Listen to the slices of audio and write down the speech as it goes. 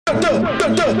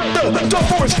The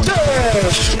Force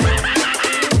Dash!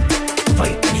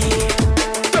 Fight me.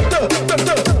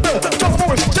 The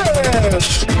Force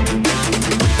Dash!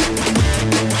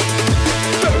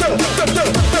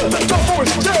 The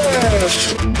Force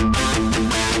Dash!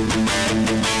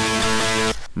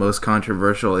 Most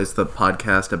controversial is the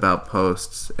podcast about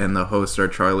posts, and the hosts are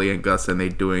Charlie and Gus, and they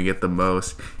doing it the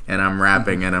most. And I'm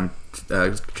rapping, and I'm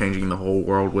changing the whole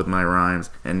world with my rhymes.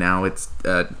 And now it's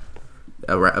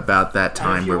about that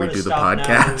time where we do the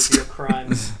podcast.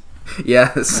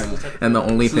 Yes, and the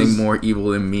only thing more evil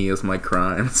than me is my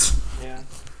crimes.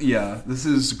 Yeah, this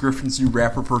is Griffin's new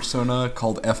rapper persona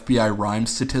called FBI Rhyme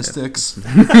Statistics.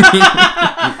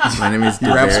 My name is He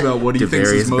raps about what he thinks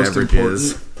is most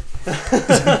important.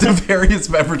 Various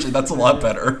beverages. That's a lot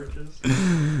better.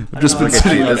 Just been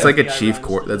sitting. That's like a chief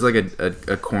court. That's like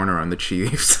a corner on the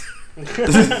Chiefs.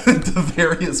 The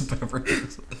various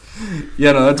beverages.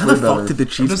 Yeah, no, that's How the fuck did the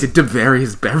Chiefs get to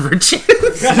various beverages?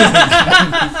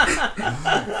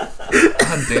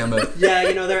 God damn it. Yeah,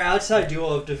 you know, their outside duo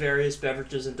of DeVarious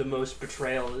Beverages and DeMost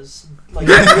Betrayal is like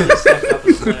really stepped up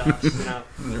in the playoffs, you know.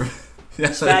 Yeah.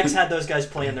 Spags had those guys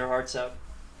playing their hearts out.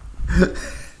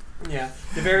 Yeah.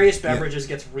 DeVarious Beverages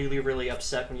gets really, really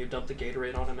upset when you dump the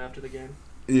Gatorade on him after the game.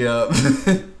 Yeah.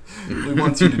 He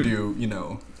wants you to do, you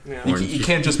know. Yeah. You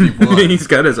can't just be one. He's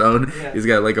got his own. Yeah. He's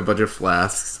got like a bunch of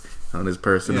flasks on his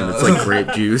person, and it's like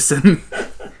grape juice and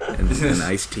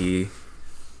iced tea.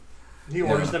 He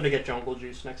orders them to get jungle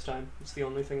juice next time. It's the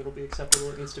only thing that'll be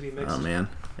acceptable. It needs to be mixed. Oh man,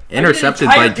 intercepted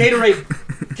by by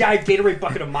Gatorade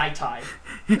bucket of Mai Tai.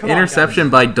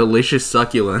 Interception by delicious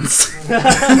succulents.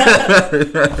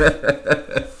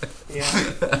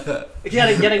 Yeah.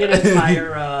 Getting an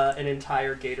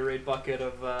entire Gatorade bucket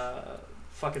of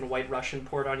fucking White Russian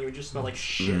poured on you would just smell like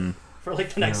shit for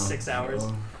like the next 6 hours.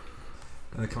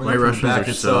 White Russians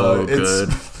are so good.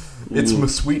 It's my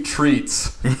sweet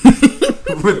treats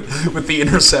with the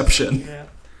interception. Yeah.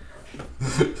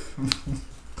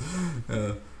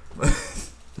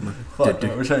 Fuck,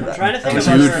 I wish I'm trying to think of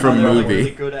Dude other from movie.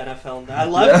 really good NFL. I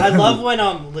love when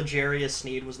L'Jarius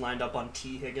Sneed was lined up on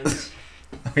T. Higgins.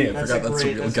 I forgot that's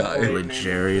a real guy.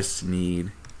 L'Jarius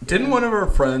Sneed. Didn't one of our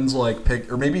friends like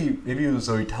pick, or maybe it was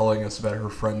Zoe telling us about her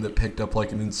friend that picked up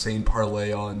like an insane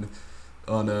parlay on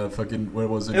a fucking, what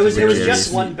was it? It was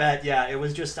just one bet. Yeah, it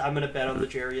was just I'm gonna bet on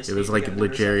L'Jarius Sneed. It was like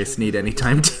L'Jarius Sneed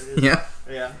anytime. Yeah.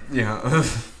 Yeah.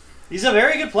 He's a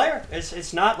very good player.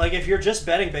 It's not like if you're just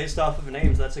betting based off of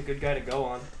names, that's a good guy to go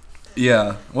on.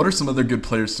 Yeah. What are some other good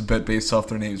players to bet based off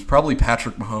their names? Probably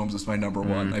Patrick Mahomes is my number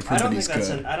one. I've heard that he's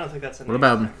good. I don't think that's a name. What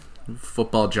about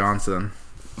Football Johnson?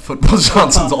 Football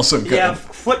Johnson's also good. Yeah,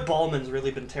 Footballman's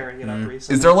really been tearing it up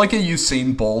recently. Is there like a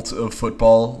Usain Bolt of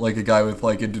football? Like a guy with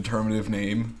like a determinative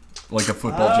name? Like a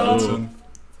Football Johnson?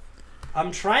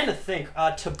 I'm trying to think.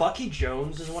 Tabucky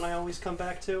Jones is one I always come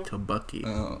back to. Tabucky.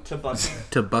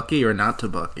 Tabucky or not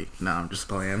Tabucky? No, I'm just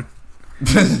playing.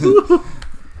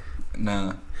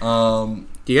 Nah.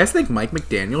 Do you guys think Mike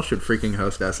McDaniel should freaking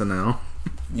host SNL?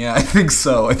 Yeah, I think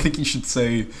so. I think he should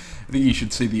say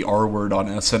the R word on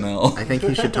SNL. I think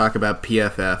he should talk about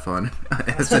PFF on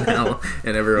SNL,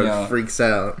 and everyone freaks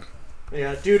out.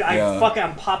 Yeah, dude,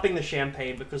 I'm popping the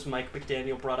champagne because Mike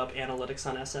McDaniel brought up analytics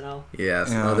on SNL.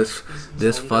 Yes, no,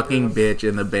 this fucking bitch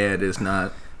in the band is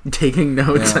not taking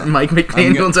notes on Mike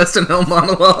McDaniel's SNL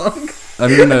monologue.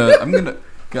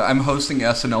 I'm hosting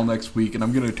SNL next week, and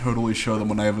I'm gonna totally show them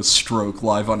when I have a stroke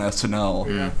live on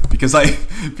SNL because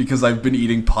I've been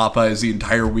eating Popeyes the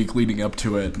entire week leading up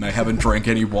to it, and I haven't drank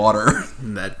any water.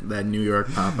 That New York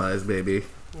Popeyes, baby.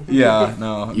 Yeah,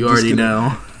 no. You already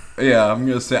know. Yeah, I'm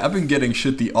gonna say I've been getting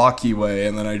shit the Aki way,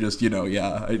 and then I just, I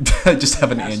just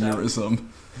have an aneurysm.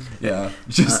 Yeah,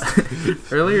 just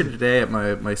earlier today at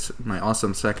my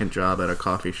awesome second job at a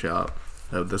coffee shop.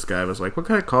 This guy was like, "What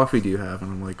kind of coffee do you have?"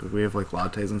 And I'm like, "We have like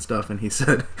lattes and stuff." And he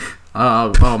said,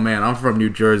 "Oh man, I'm from New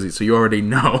Jersey, so you already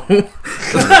know." No,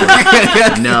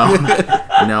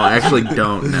 I actually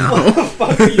don't know. What the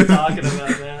fuck are you talking about,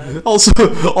 man?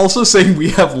 Also saying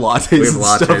we have lattes and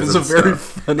stuff is a very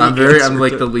funny. I'm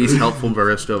like the least helpful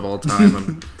barista of all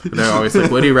time. They're always like,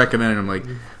 "What do you recommend?" And I'm like,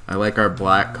 "I like our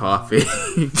black coffee."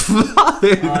 That's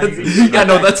you're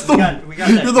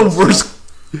the worst.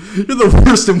 You're the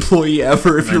worst employee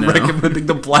ever if you're recommending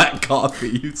the black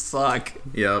coffee. You suck.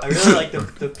 Yep. I really like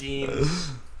the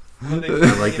beans. I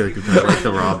like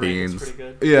the raw beans.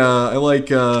 Yeah, I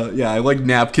like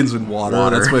napkins and water.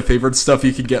 That's my favorite stuff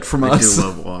you can get from us. I do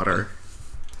love water.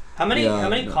 How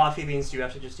many coffee beans do you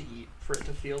have to just eat for it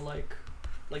to feel like?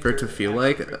 For it to feel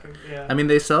like? Yeah. I mean,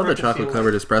 they sell the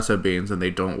chocolate-covered espresso beans, and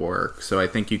they don't work. So I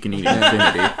think you can eat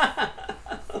infinity.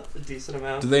 decent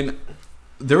amount. Do they?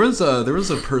 There was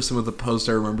a person with a post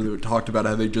I remember that talked about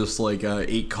how they just like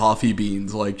ate coffee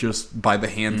beans like just by the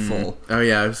handful. Oh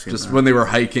yeah, I've seen Just that. when they were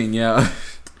hiking, yeah.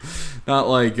 Not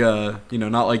like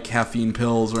not like caffeine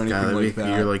pills or anything like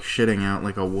that. You're like shitting out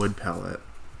like a wood pellet.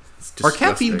 It's Are disgusting.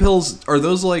 caffeine pills? Are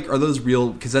those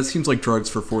real? Because that seems like drugs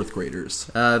for fourth graders.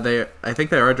 I think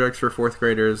they are drugs for fourth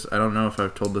graders. I don't know if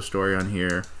I've told the story on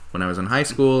here. When I was in high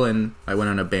school and I went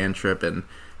on a band trip and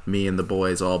me and the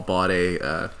boys all bought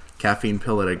a caffeine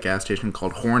pill at a gas station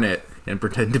called Hornet and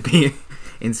pretended to be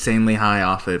insanely high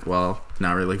off it while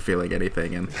not really feeling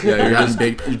anything. And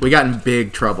we got in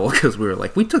big trouble because we were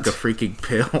like, we took a freaking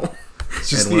pill. It's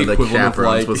just And one of the equivalent of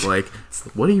chaperones like was like,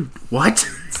 what?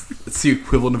 it's the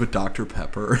equivalent of a Dr.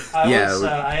 Pepper.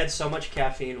 I had so much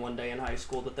caffeine one day in high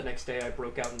school that the next day I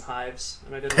broke out in hives,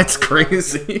 and I didn't. That's know it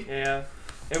was crazy. good. Yeah,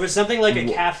 it was something like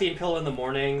a caffeine pill in the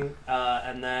morning,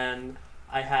 and then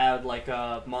I had like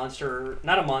a monster,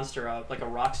 not a monster, like a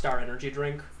Rockstar energy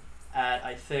drink at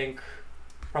I think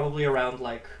probably around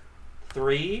like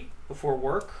 3 before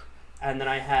work, and then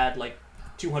I had like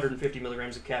 250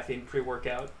 milligrams of caffeine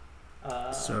pre-workout.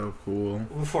 So cool.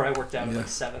 Before I worked out at like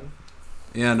 7.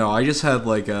 Yeah, no, I just had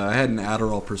I had an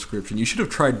Adderall prescription. You should have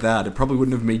tried that. It probably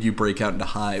wouldn't have made you break out into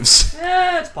hives.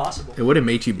 Yeah, it's possible. It would have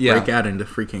made you Yeah. break out into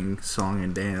freaking song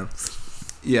and dance.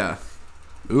 Yeah.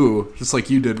 Ooh, just like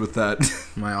you did with that.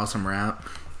 My awesome rap.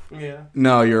 Yeah.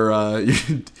 No,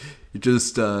 you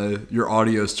just your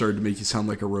audio started to make you sound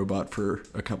like a robot for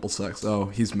a couple seconds. Oh,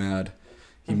 he's mad.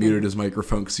 He muted his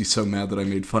microphone because he's so mad that I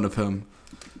made fun of him.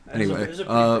 Anyway, it was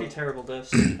a pretty terrible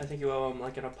diss. I think you owe him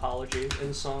like an apology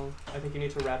in song. I think you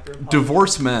need to wrap your apology.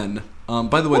 Divorce Men.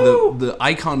 By the way, the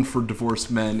icon for Divorce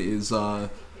Men is what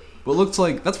looks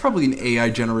like that's probably an AI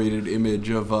generated image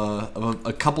of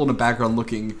a couple in the background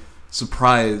looking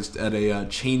surprised at a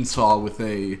chainsaw with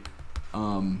a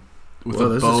this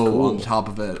is bow cool. on top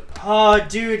of it. Oh,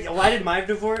 dude, why did my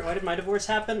divorce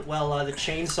happen? Well, the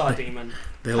chainsaw demon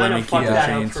They let kind me of keep fucked the that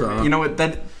up for chainsaw. me. You know what?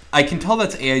 That I can tell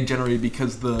that's AI generated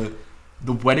because the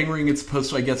wedding ring it's supposed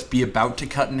to, I guess, be about to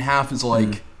cut in half is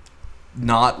like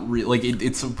not like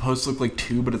it's supposed to look like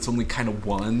 2, but it's only kind of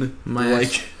 1.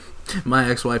 My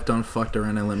ex-wife done fucked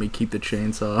around and let me keep the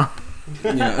chainsaw.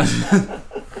 Yeah.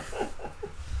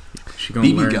 She gonna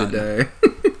BB learn gun. today.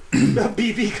 A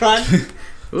BB gun.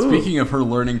 Ooh. Speaking of her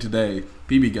learning today,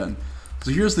 BB gun.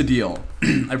 So here's the deal.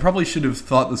 I probably should have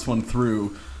thought this one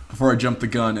through before I jumped the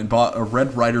gun and bought a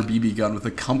Red Ryder BB gun with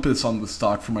a compass on the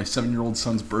stock for my 7-year-old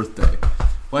son's birthday.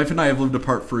 Wife and I have lived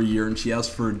apart for a year, and she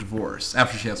asked for a divorce.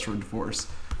 After she asked for a divorce,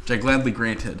 which I gladly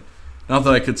granted. Not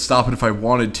that I could stop it if I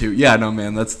wanted to. Yeah, no,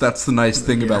 man, that's the nice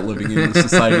thing about living in this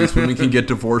society is when we can get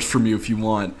divorced from you if you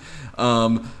want.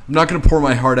 I'm not going to pour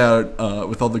my heart out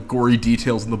with all the gory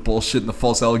details and the bullshit and the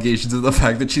false allegations of the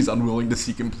fact that she's unwilling to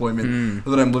seek employment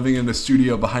or that I'm living in a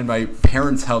studio behind my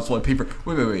parents' house while I pay for...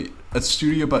 Wait. A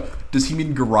studio, but does he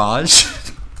mean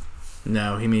garage?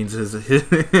 No, he means his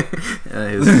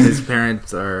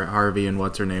parents are Harvey and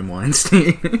what's her name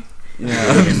Weinstein.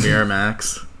 Yeah. And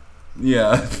Miramax.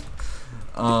 Yeah.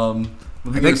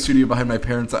 Living in a studio behind my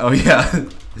parents... Oh, yeah.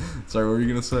 Sorry, what were you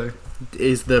going to say?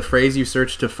 Is the phrase you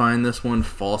searched to find this one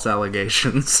false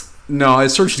allegations? No, I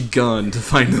searched gun to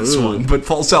find this Ooh. one, but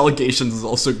false allegations is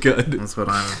also good. That's what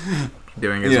I'm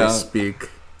doing as Yeah. we speak.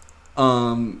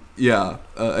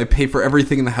 I pay for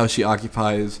everything in the house she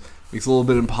occupies. Makes it a little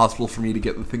bit impossible for me to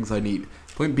get the things I need.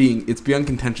 Point being, it's beyond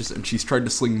contentious, and she's tried to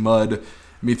sling mud at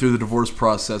me through the divorce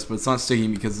process, but it's not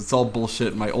sticking because it's all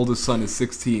bullshit. My oldest son is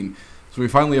 16, so we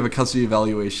finally have a custody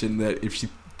evaluation that if she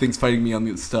thinks fighting me on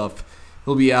this stuff,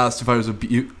 he'll be asked if I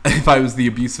was the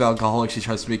abusive alcoholic she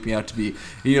tries to make me out to be. And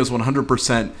he knows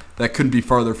 100% that couldn't be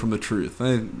farther from the truth.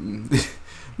 I'm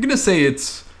gonna say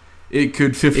it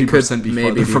could 50% be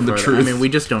farther from the truth. I mean, we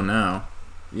just don't know.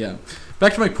 Yeah.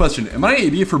 Back to my question. Am I an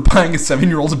idiot for buying a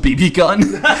 7-year-old a BB gun?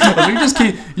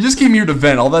 you just came here to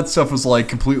vent. All that stuff was like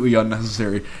completely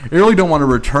unnecessary. I really don't want to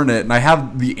return it, and I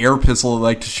have the air pistol I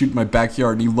like to shoot in my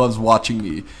backyard, and he loves watching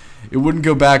me. It wouldn't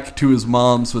go back to his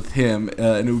mom's with him,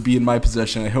 and it would be in my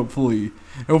possession. Hopefully,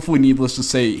 needless to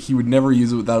say, he would never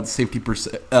use it without safety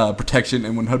protection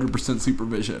and 100%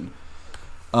 supervision.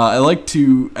 I like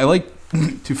to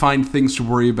find things to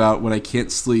worry about when I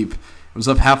can't sleep. I was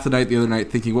up half the night the other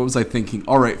night thinking, what was I thinking?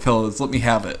 All right, fellas, let me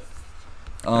have it.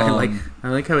 I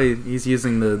like how he's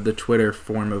using the Twitter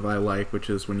form of I like, which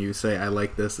is when you say I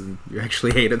like this and you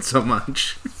actually hate it so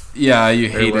much. Yeah, you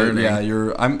hate it. learning.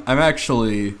 Yeah, I'm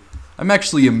actually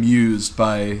amused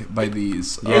by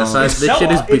these. Yes,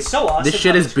 It's so awesome. this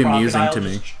shit how is bemusing to crocodile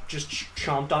me. Just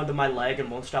chomped onto my leg and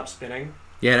won't stop spinning.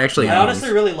 Yeah, it actually I hums.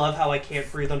 honestly really love how I can't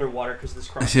breathe underwater because this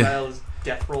crocodile is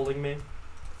death rolling me.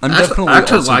 I'm I definitely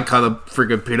actually also, like how the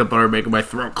freaking peanut butter making my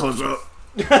throat close up.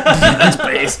 That's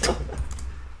based.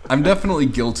 I'm definitely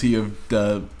guilty of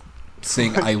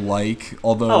saying I like,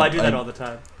 although Oh, I do that all the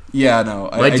time. Yeah, no,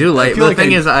 I do like. feel The like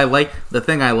thing is, the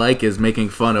thing I like is making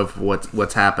fun of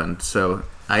what's happened. So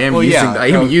I am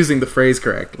using the phrase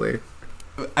correctly.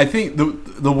 I think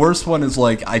the worst one is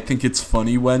like I think it's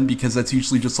funny when, because that's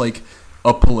usually just like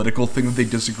a political thing that they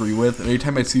disagree with. And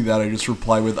anytime I see that, I just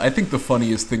reply with, I think the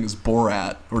funniest thing is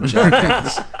Borat or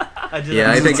Jackass. I do Yeah,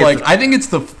 that. I think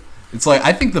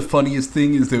I think the funniest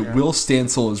thing is that Will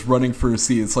Stancil is running for a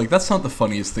seat. It's like, that's not the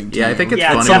funniest thing to Yeah, you. I think it's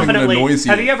yeah, funny. Something that definitely. annoys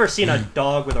you. Have you ever seen a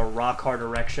dog with a rock hard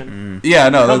erection? Yeah,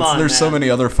 no, Come on, there's so man. many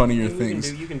other funnier You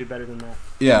things. can do better than that.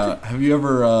 Yeah, have you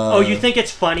ever... Oh, you think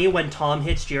it's funny when Tom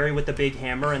hits Jerry with the big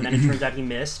hammer and then it turns out he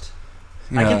missed?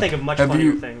 I can think of much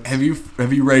funnier things. Have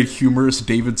you read humorous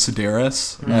David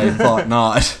Sedaris? I thought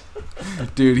not.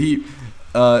 Dude, he...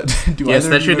 Yes,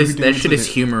 that shit is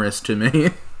humorous to me.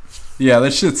 Yeah,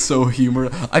 that shit's so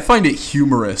humorous. I find it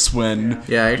humorous when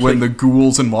when the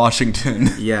ghouls in Washington.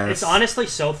 Yes. It's honestly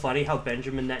so funny how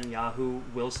Benjamin Netanyahu,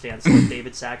 Will Stancil, and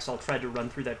David Sachs all tried to run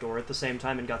through that door at the same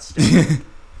time and got stuck.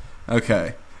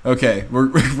 Okay,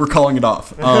 we're calling it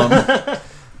off.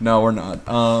 No, we're not.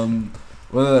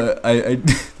 Well,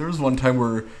 there was one time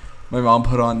where my mom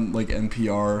put on like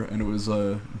NPR and it was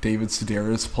David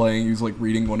Sedaris playing. He was like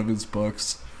reading one of his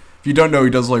books. If you don't know, he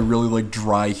does like really like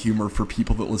dry humor for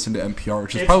people that listen to NPR,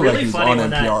 which is It's probably really like he's funny on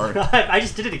when NPR. that. I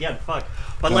just did it again. Fuck.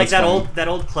 But No, like that's funny. that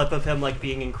old clip of him like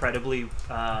being incredibly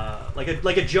like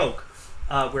a joke.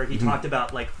 Where he talked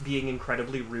about like being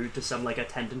incredibly rude to some like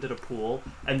attendant at a pool,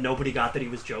 and nobody got that he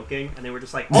was joking, and they were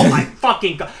just like, "Oh my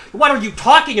fucking god, what are you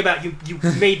talking about? You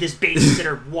made this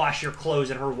babysitter wash your clothes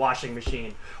in her washing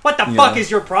machine. What the fuck is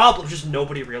your problem?" Just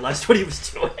nobody realized what he was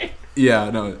doing. Yeah,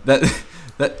 no,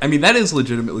 that I mean that is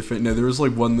legitimately funny. No, there was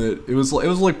like one that it was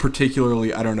like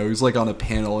particularly, I don't know, he was like on a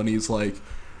panel and he's like,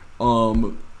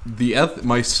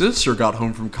 my sister got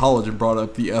home from college and brought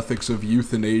up the ethics of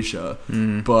euthanasia,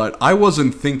 but I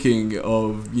wasn't thinking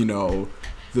of, you know,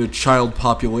 the child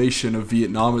population of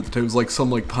Vietnam at the time. It was like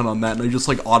some like pun on that, and I just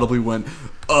like audibly went,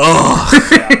 ugh.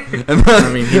 And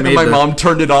I mean, my mom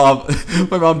turned it off.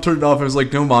 My mom turned it off. I was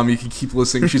like, no, Mom, you can keep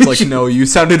listening. She's like, no, you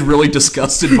sounded really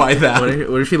disgusted by that.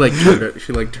 What if she like turned it?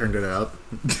 She like turned it up.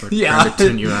 Or Yeah. Turned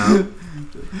it to you out.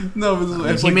 No,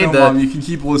 it's he like, made no, Mom, you can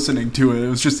keep listening to it.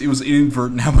 It was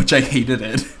inadvertent how much I hated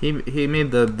it. He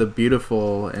made the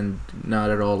beautiful and not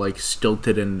at all like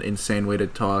stilted and insane way to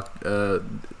talk.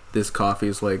 This coffee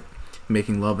is like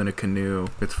making love in a canoe.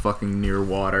 It's fucking near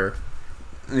water.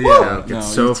 Yeah, It's no,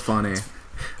 so funny.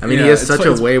 I mean, Yeah, he has it's such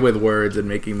fu- a way with words and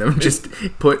making them just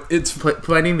it's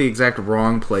finding the exact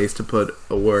wrong place to put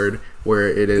a word where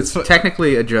it is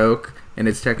technically a joke and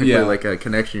it's technically like a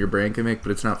connection your brain can make,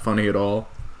 but it's not funny at all.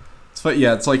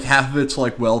 it's like half of it's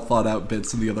like well thought out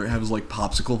bits, and the other half is like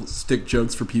popsicle stick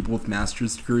jokes for people with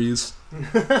master's degrees.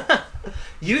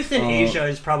 Euthanasia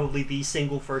is probably the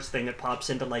single first thing that pops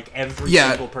into like every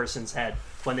single person's head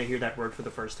when they hear that word for the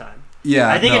first time. Yeah,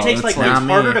 I think it takes it's like it's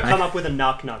harder to I- come up with a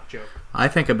knock knock joke. I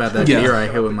think about that Yeah. deer I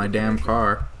hit with my damn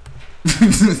car.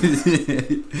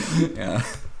 Yeah.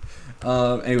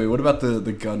 Anyway, what about the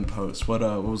gun post? What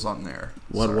was on there?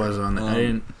 What Sorry. was on that? I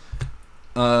didn't.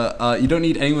 You don't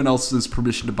need anyone else's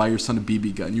permission to buy your son a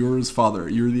BB gun. You are his father.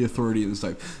 You're the authority in this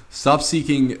type. Stop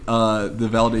seeking the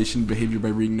validation behavior by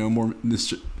reading No More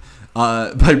Mr.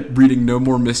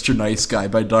 Nice Guy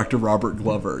by Dr. Robert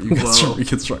Glover. You got to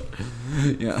reconstruct.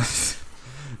 Yeah.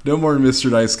 No More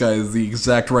Mr. Nice Guy is the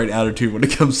exact right attitude when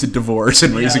it comes to divorce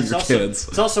and raising your kids.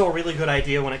 It's also a really good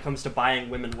idea when it comes to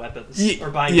buying women weapons or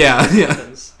buying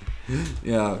weapons.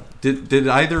 Yeah. Did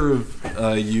either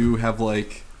of you have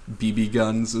like BB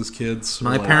guns as kids?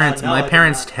 My Or, like- parents, no, my I did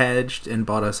parents not. hedged and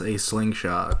bought us a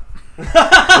slingshot,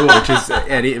 which is,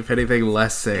 if anything,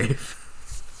 less safe.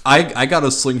 I got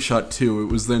a slingshot too. It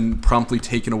was then promptly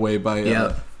taken away by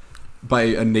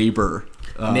a neighbor.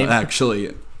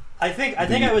 Actually, I think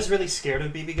I was really scared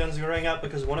of BB guns growing up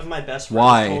because one of my best friends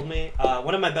Why? told me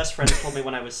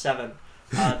when I was 7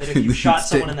 that if you shot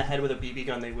someone in the head with a BB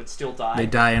gun, they would still die. They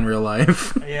die in real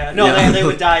life. Yeah, no, Yeah. They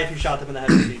would die if you shot them in the head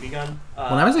with a BB gun.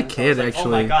 When I was a and kid, like, actually-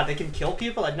 oh my god, they can kill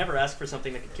people. I'd never ask for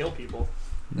something that could kill people.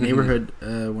 Neighborhood,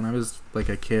 when I was like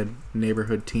a kid,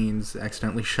 neighborhood teens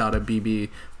accidentally shot a BB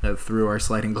through our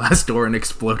sliding glass door and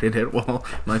exploded it while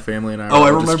my family and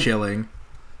I were just chilling.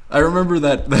 I remember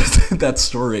that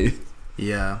story.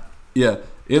 Yeah. Yeah,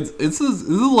 it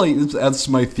adds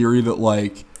to my theory that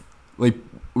like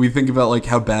we think about like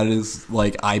how bad it is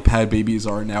like iPad babies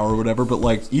are now or whatever, but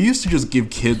like you used to just give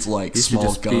kids like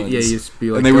small guns. You used to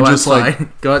be like, and they would just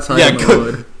like go outside in the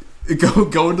wood.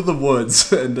 Go into the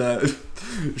woods and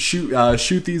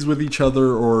shoot these with each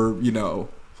other, or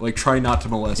like try not to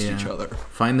molest each other.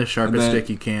 Find the sharpest stick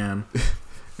you can.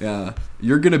 Yeah,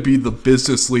 you're gonna be the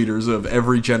business leaders of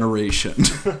every generation.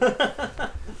 You're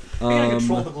gonna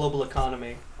control the global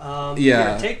economy.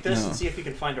 Here, take this and see if you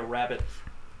can find a rabbit.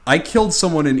 I killed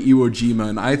someone in Iwo Jima,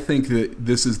 and I think that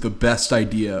this is the best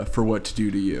idea for what to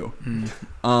do to you.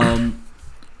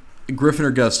 Griffin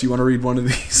or Gus, do you want to read one of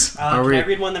these? Can I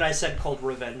read one that I said called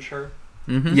Revenge Her?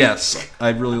 Mm-hmm. Yes, I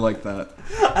really like that.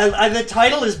 The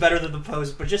title is better than the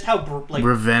post, but just how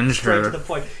Revenge straight Her to the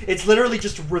point. It's literally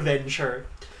just Revenge Her.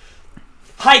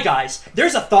 Hi guys,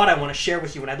 there's a thought I want to share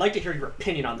with you and I'd like to hear your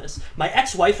opinion on this. My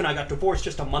ex-wife and I got divorced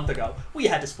just a month ago. We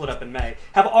had to split up in May.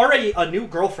 Have already a new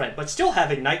girlfriend, but still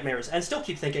having nightmares and still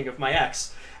keep thinking of my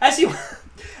ex. As you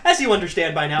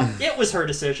understand by now, it was her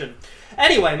decision.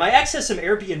 Anyway, my ex has some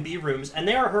Airbnb rooms and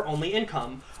they are her only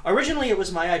income. Originally it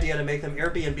was my idea to make them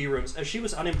Airbnb rooms as she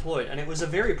was unemployed and it was a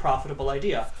very profitable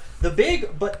idea. The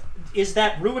big but is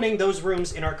that ruining those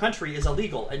rooms in our country is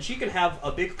illegal, and she can have a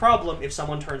big problem if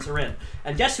someone turns her in.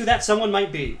 And guess who that someone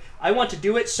might be? I want to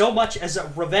do it so much as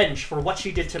a revenge for what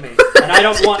she did to me. And I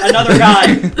don't want another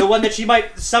guy, the one that she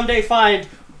might someday find,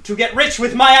 to get rich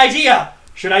with my idea.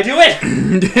 Should I do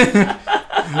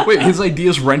it? Wait, his idea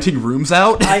is renting rooms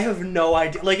out? I have no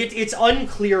idea. Like, it's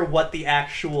unclear what the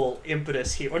actual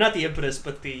impetus here, or not the impetus,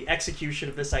 but the execution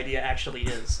of this idea actually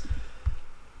is.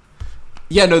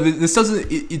 Yeah, no, this doesn't...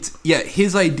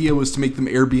 his idea was to make them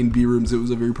Airbnb rooms. It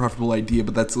was a very profitable idea,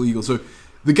 but that's illegal. So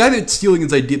the guy that's stealing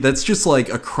his idea, that's just like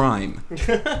a crime.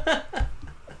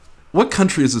 What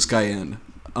country is this guy in?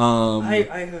 I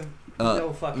have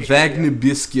no fucking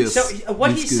Vagnibiscus. So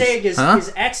what he's saying is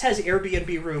his ex has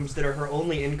Airbnb rooms that are her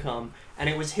only income, and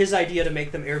it was his idea to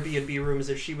make them Airbnb rooms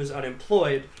if she was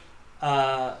unemployed.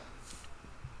 But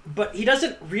he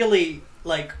doesn't really,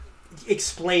 like,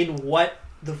 explain what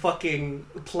the fucking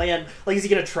plan, like, is he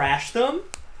gonna trash them?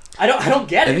 I don't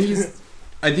get it.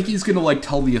 I think he's gonna like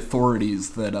tell the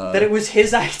authorities that that it was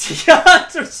his idea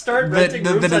to start renting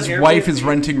rooms that his on wife Airbnb. is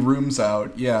renting rooms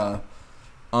out. Yeah,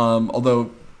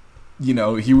 although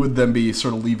he would then be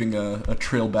sort of leaving a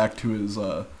trail back to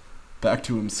himself.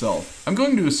 I'm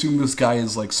going to assume this guy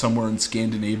is like somewhere in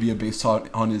Scandinavia based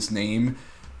on his name.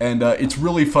 And it's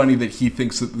really funny that he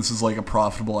thinks that this is like a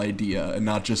profitable idea and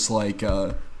not just like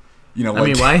I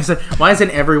mean, why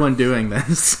isn't everyone doing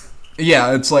this?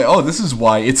 Yeah, it's like, oh, this is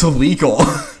why it's illegal.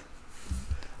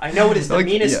 I know it is the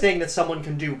meanest thing that someone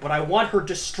can do, but I want her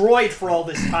destroyed for all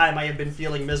this time. I have been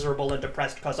feeling miserable and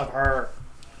depressed because of her.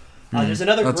 There's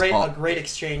another great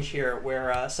exchange here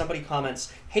where somebody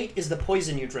comments, "Hate is the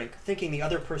poison you drink, thinking the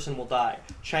other person will die."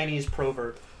 Chinese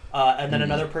proverb. And then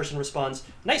another person responds,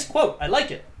 "Nice quote, I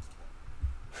like it."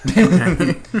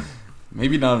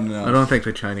 Maybe not enough. I don't think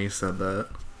the Chinese said that.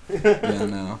 Yeah,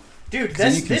 no. Dude,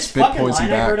 this fucking line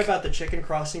I heard about the chicken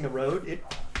crossing the road, it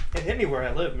hit me where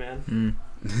I live, man.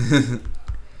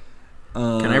 Can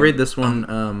I read this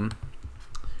one?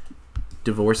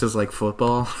 Divorce is like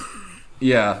football.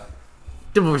 Yeah.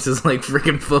 Divorce is like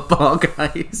freaking football,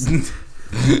 guys.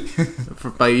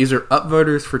 By user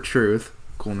Upvoters for Truth.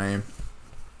 Cool name.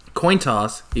 Coin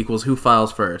toss equals who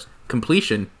files first.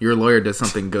 Completion, your lawyer does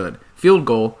something good. Field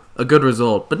goal, a good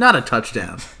result, but not a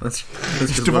touchdown. That's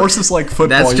just divorce is like football.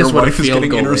 That's just your what wife is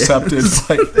getting intercepted. Is.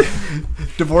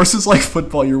 Divorce is like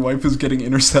football. Your wife is getting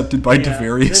intercepted by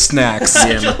Devarius Snacks.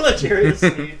 My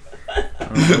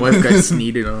wife got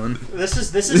sneeded on.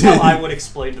 This is how I would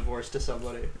explain divorce to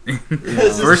somebody.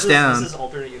 First down. This is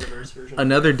alternate universe version.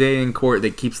 Another day in court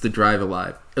that keeps the drive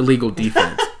alive. Illegal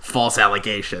defense. False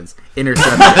allegations.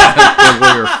 Intercepted. The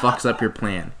lawyer fucks up your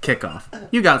plan. Kickoff.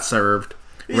 You got served.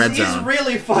 Red zone. He's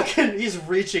really fucking... He's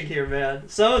reaching here, man.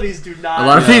 Some of these do not... A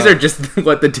lot of these are just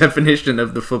what the definition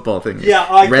of the football thing is.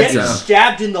 Yeah, getting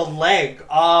stabbed in the leg.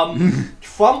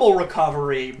 Fumble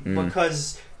recovery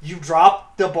because you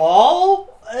dropped the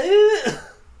ball?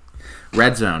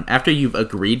 Red zone. After you've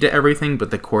agreed to everything,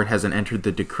 but the court hasn't entered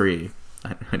the decree.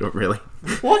 I don't really...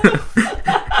 What the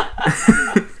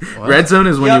Red zone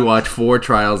is when you watch 4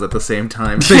 trials at the same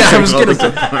time. Yeah, I was gonna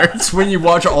say it's when you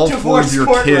watch all 4 of your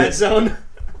kids. Red zone.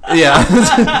 Yeah,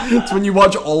 it's when you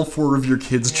watch all 4 of your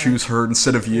kids choose her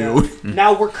instead of you. Yeah.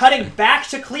 Now we're cutting back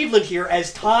to Cleveland here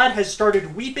as Todd has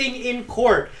started weeping in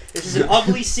court. This is an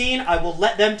ugly scene. I will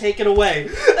let them take it away.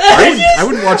 I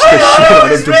would watch the shit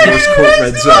out of Divorce Court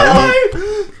Red Zone.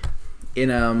 in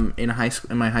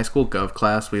my high school gov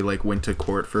class, we like went to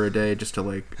court for a day just to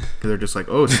like, cause they're just like,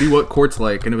 oh, see what court's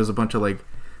like, and it was a bunch of like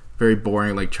very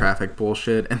boring like traffic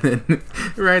bullshit. And then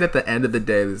right at the end of the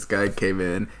day, this guy came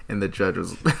in, and the judge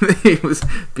was he was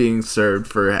being served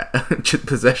for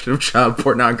possession of child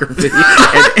pornography,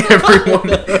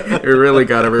 and it really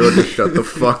got everyone to shut the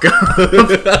fuck up.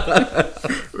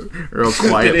 Real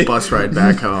quiet bus ride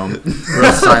back home.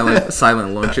 Real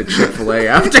silent lunch at Chick-fil-A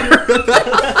after.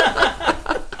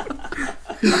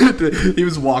 He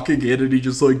was walking in and he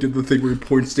just like did the thing where he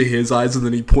points to his eyes and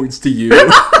then he points to you.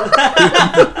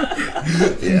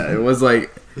 Yeah, it was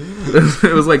like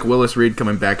Willis Reed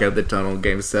coming back out of the tunnel in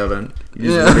Game 7.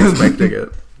 You just weren't expecting it.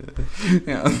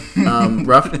 Yeah.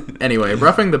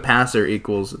 Roughing the passer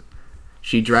equals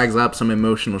she drags up some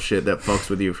emotional shit that fucks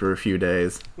with you for a few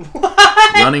days. What?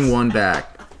 Running one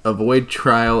back. Avoid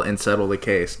trial and settle the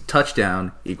case.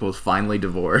 Touchdown equals finally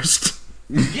divorced.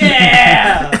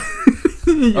 Yeah!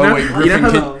 You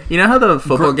know how the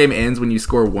football game ends when you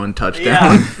score one touchdown?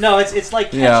 Yeah. No, it's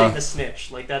like catching the snitch.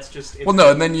 Like, that's just... Well,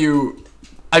 no, and then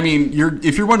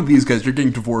if you're one of these guys, you're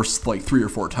getting divorced like 3 or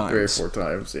 4 times. 3 or 4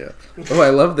 times, yeah. Oh,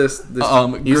 I love this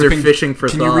user Griffin, fishing for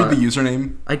thought. Can you read the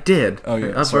username? I did. Oh,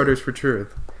 yeah. Upvoters for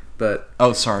Truth. But...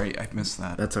 Oh, sorry. I missed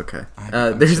that. That's okay.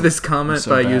 There's this comment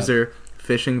by user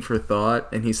fishing for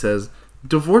thought, and he says,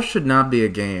 divorce should not be a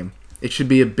game. It should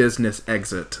be a business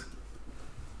exit.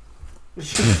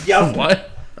 Yep. What?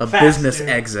 A business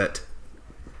exit.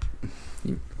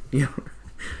 Yeah,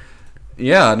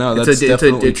 no, that's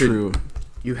definitely true.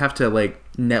 You have to like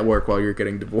network while you're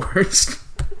getting divorced.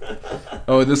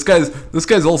 Oh, this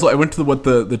guy's also. I went to what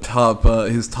the top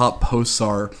his top posts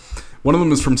are. One of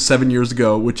them is from 7 years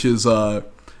ago, which is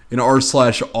in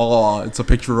r/aw. It's a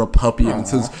picture of a puppy, and it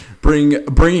says,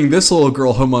 "Bringing this little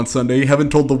girl home on Sunday. You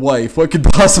haven't told the wife. What could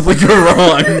possibly go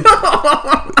wrong?"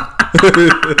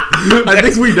 I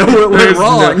think we know what went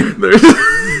wrong.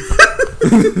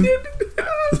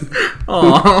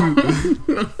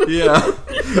 Yeah.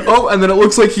 Oh, and then it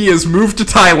looks like he has moved to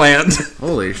Thailand.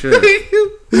 Holy shit.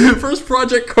 First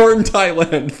project car in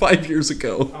Thailand 5 years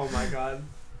ago. Oh my god.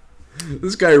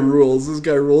 This guy rules. This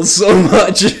guy rules so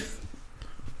much.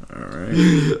 Alright.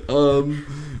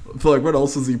 Like, what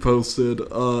else has he posted?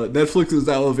 Netflix is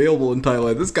now available in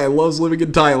Thailand. This guy loves living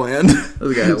in Thailand.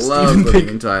 This guy loves living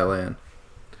in Thailand.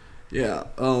 Yeah.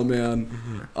 Oh, man.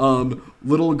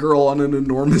 Little girl on an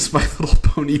enormous My Little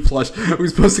Pony plush.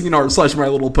 Who's posting an r/My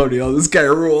Little Pony. Oh, this guy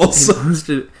rules.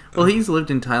 He's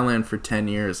lived in Thailand for 10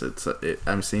 years.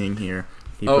 I'm seeing here.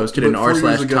 He posted an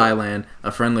r/Thailand,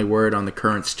 a friendly word on the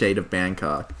current state of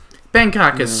Bangkok.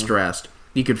 Bangkok is stressed.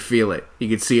 You could feel it. You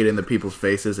could see it in the people's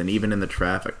faces and even in the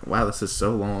traffic. Wow, this is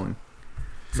so long.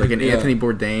 It's like an Anthony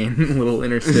Bourdain little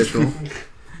interstitial.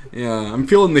 Yeah, I'm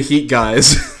feeling the heat,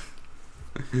 guys.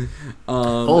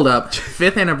 Hold up.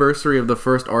 5th anniversary of the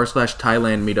first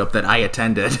r/Thailand meetup that I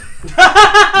attended.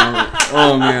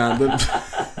 Oh man.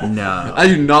 No. I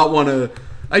do not want to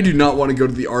go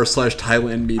to the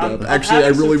r/Thailand meetup. Actually, I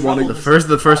really want to. The first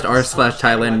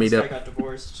r/Thailand meetup. I got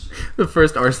divorced. The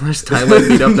first r/Thailand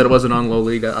meetup that wasn't on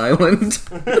Lolita Island.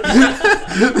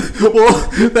 Well,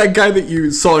 that guy that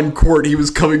you saw in court, he was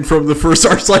coming from the first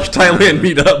r/Thailand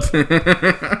meetup.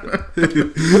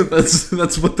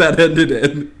 That's what that ended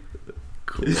in.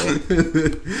 Cool.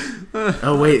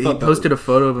 Oh wait, he posted a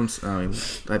photo of him.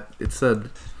 It said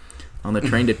on the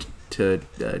train to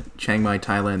Chiang Mai,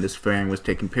 Thailand, this fairing was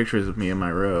taking pictures of me in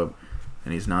my robe,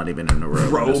 and he's not even in a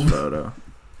robe in this photo.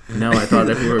 No, I thought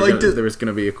there was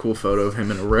gonna be a cool photo of him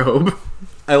in a robe.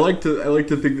 I like to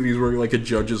think that he's wearing like a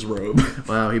judge's robe.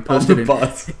 Wow, he posted an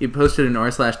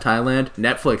r/Thailand.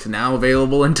 Netflix now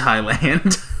available in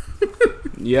Thailand.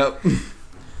 Yep.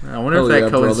 I wonder if that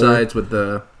coincides with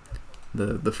the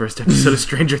first episode of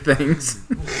Stranger Things.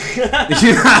 Yeah.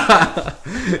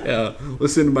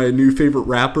 Listen to my new favorite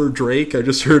rapper, Drake. I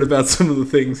just heard about some of the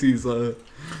things he's oh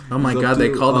my god, they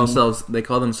call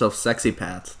themselves sexy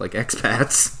pats, like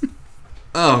expats.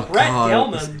 Oh Brett god.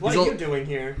 Gelman, what are you doing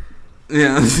here?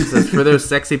 Yeah. So for those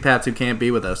sexy pats who can't be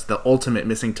with us, the ultimate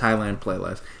Missing Thailand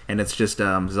playlist, and it's just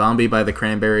Zombie by the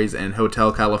Cranberries and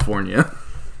Hotel California.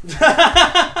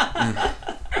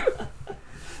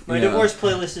 My divorce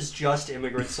playlist is just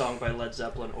Immigrant Song by Led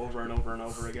Zeppelin over and over and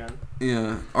over again.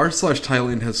 Yeah.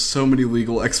 r/Thailand has so many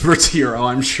legal experts here. Oh,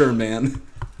 I'm sure, man.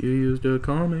 You used to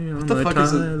call me on the my fuck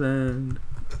is it? Thailand.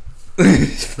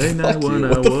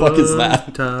 What the fuck is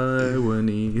that?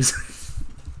 Taiwanese.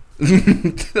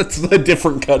 That's a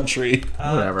different country.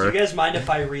 Whatever. Do you guys mind if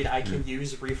I read I Can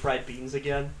Use Refried Beans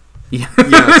again? Yeah.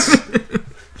 Yes.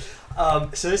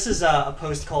 So this is a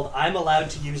post called "I'm allowed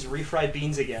to use refried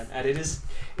beans again," and it is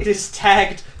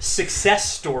tagged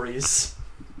 "success stories."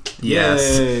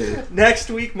 Yes. Yay. Next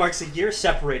week marks a year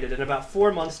separated and about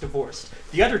 4 months divorced.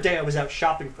 The other day I was out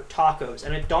shopping for tacos,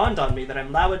 and it dawned on me that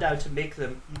I'm now allowed to make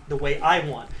them the way I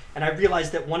want. And I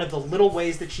realized that one of the little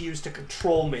ways that she used to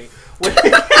control me was...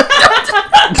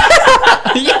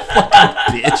 You fucking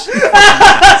bitch.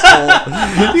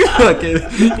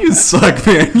 You suck,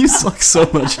 man. You suck so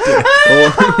much, dude.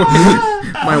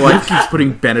 My wife keeps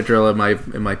putting Benadryl in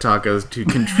my tacos to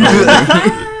control me.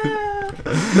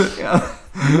 Yeah.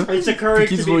 It's occurring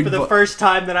to me for the first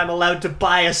time that I'm allowed to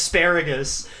buy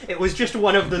asparagus. It was just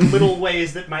one of the little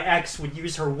ways that my ex would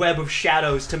use her web of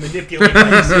shadows to manipulate my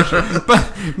decisions.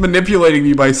 Manipulating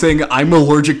me by saying I'm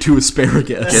allergic to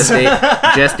asparagus.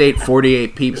 Just ate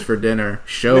 48 peeps for dinner.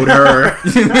 Showed her.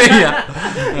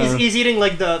 Yeah. He's eating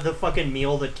like the fucking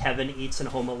meal that Kevin eats in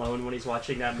Home Alone when he's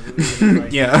watching that movie. And he's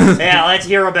like, Yeah. let's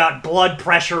hear about blood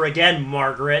pressure again,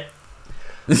 Margaret.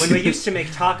 When we used to make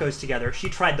tacos together, she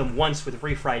tried them once with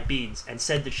refried beans and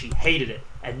said that she hated it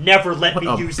and never let me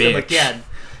use them again.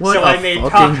 So I made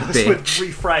tacos with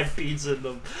refried beans in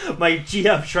them. My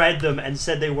GM tried them and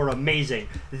said they were amazing.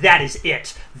 That is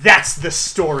it. That's the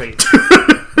story.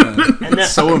 And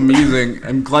That's so amazing.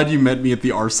 I'm glad you met me at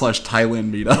the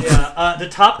r/Thailand meetup. Yeah, the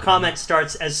top comment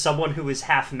starts as someone who is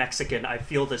half Mexican. I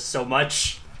feel this so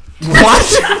much. What?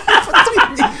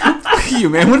 Fuck you,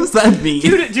 man. What does that mean?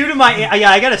 Due to my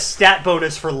I got a stat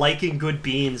bonus for liking good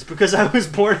beans because I was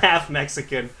born half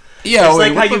Mexican. Yeah, it's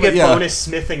like how you get bonus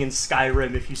smithing in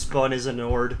Skyrim if you spawn as a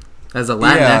Nord. As a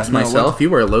Latinx myself, you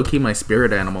were low-key my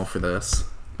spirit animal for this.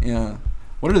 Yeah.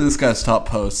 What are this guy's top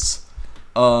posts?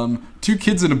 2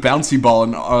 kids and a bouncy ball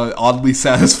and oddly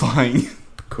satisfying.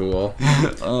 Cool.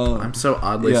 I'm so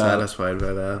oddly satisfied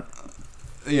by that.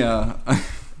 Yeah.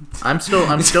 I'm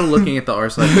still looking at the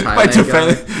r/Thailand guy.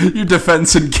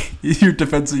 Your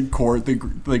defense in court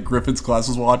that Griffin's class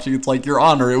was watching. It's like, Your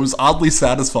Honor, it was oddly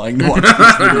satisfying to watch these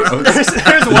videos.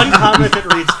 There's one comment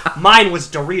that reads, "Mine was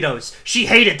Doritos. She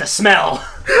hated the smell."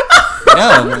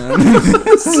 Yeah,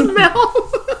 man. Smell.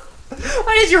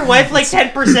 Why is your wife like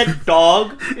 10%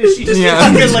 dog? Is she just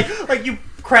fucking like you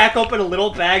crack open a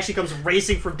little bag, she comes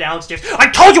racing from downstairs. I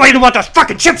told you I didn't want those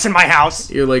fucking chips in my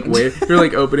house. You're like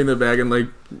opening the bag and like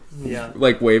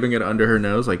waving it under her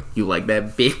nose, like, you like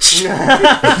that, bitch?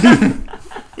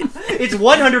 It's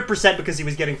 100% because he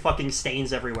was getting fucking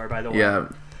stains everywhere. By the way, Yeah.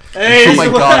 Hey, oh my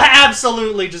God.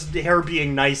 Absolutely, just her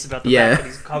being nice about the fact that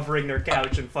he's covering their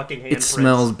couch in fucking handprints. It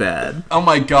smells bad. Oh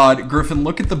my God, Griffin,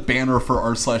 look at the banner for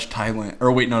r/Thailand. Or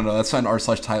wait, no, that's not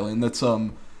r/Thailand. That's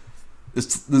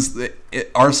It's this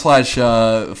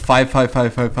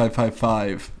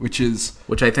r/555555, which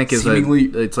I think is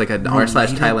it's like an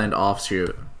r/Thailand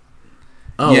offshoot.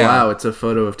 Oh Yeah. wow, it's a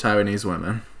photo of Taiwanese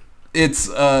women. It's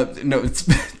it's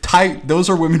those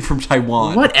are women from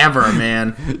Taiwan. Whatever,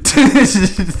 man.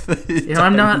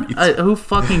 I'm not. Who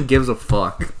fucking gives a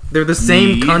fuck? They're the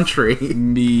same country. I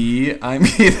mean,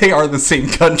 they are the same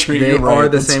country. They are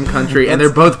the same country, and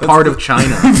they're both part of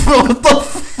China. What the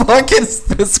fuck is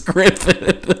this,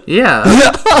 Griffin? Yeah,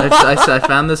 I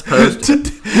found this post from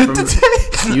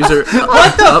user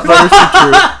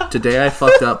Upvoters2True. Today I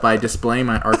fucked up by displaying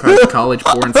my archived college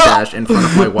porn stash in front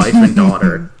of my wife and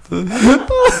daughter. I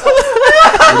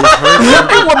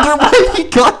wonder why he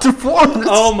got divorced.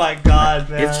 Oh my God,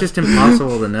 man. It's just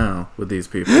impossible to know with these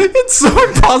people. It's so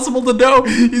impossible to know.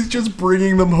 He's just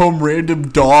bringing them home random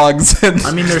dogs, and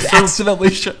I mean, they're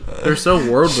so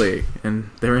worldly, and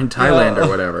they're in Thailand or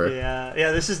whatever.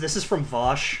 Yeah. This is from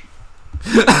Vosh.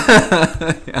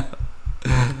 Yeah.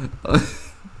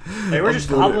 They were just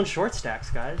goblin short stacks,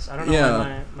 guys. I don't know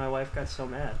why my wife got so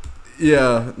mad.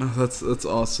 Yeah, no, that's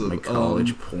awesome. My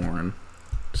college porn.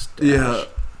 Stash. Yeah,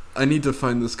 I need to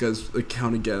find this guy's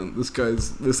account again. This guy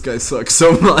sucks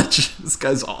so much. This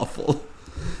guy's awful.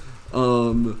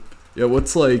 Yeah,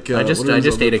 what's like? I just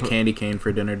ate a candy cane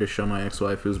for dinner to show my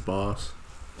ex-wife who's boss.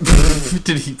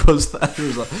 Did he post that?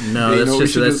 No,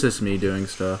 that's just me doing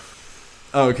stuff.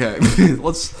 Okay,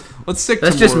 let's stick.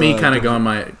 That's to just more, me kind of going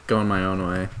my own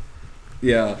way.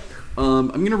 Yeah,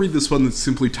 I'm gonna read this one that's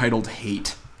simply titled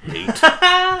 "Hate."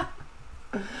 I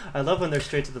love when they're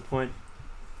straight to the point.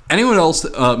 Anyone else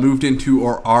moved into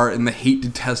or are in the hate,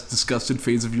 detest, disgusted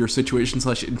phase of your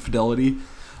situation/infidelity?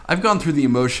 I've gone through the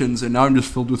emotions, and now I'm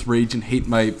just filled with rage and hate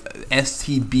my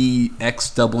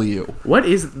STBXW. What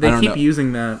is... They keep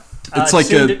using that.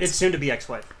 It's soon to be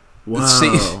ex-wife.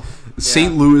 Wow.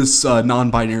 St. Louis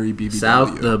non-binary BBW.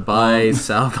 South by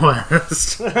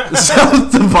Southwest.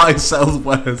 South by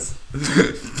Southwest.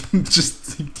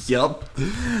 Just Yep.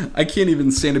 I can't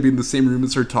even stand to be in the same room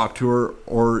as her, talk to her,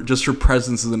 or just her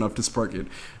presence is enough to spark it.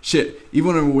 Shit, even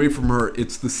when I'm away from her,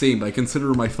 it's the same. I consider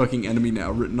her my fucking enemy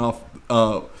now, written off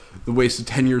the wasted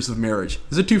 10 years of marriage.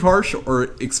 Is it too harsh or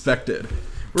expected?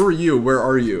 Where were you? Where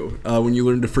are you when you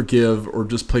learn to forgive or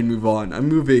just plain move on? I'm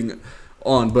moving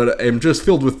on, but I'm just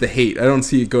filled with the hate. I don't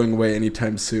see it going away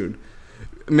anytime soon.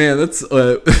 Man, that's...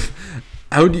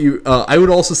 How do you... I would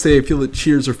also say I feel that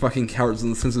cheers are fucking cowards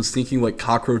in the sense of sneaking like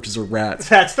cockroaches or rats.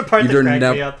 That's the part that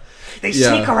cracked me up. They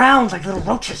sneak around like little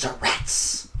roaches or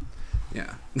rats.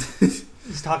 Yeah.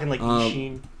 He's talking like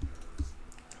machine.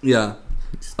 Yeah.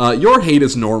 Your hate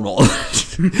is normal.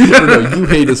 No, you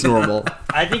hate is normal.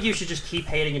 I think you should just keep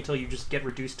hating until you just get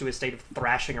reduced to a state of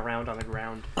thrashing around on the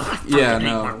ground. Yeah,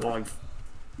 no.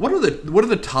 What are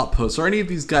the top posts? Are any of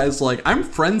these guys like, I'm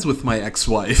friends with my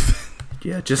ex-wife?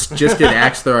 Yeah, just did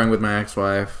axe throwing with my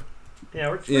ex-wife. Yeah,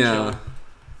 we're chilling.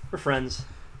 We're friends.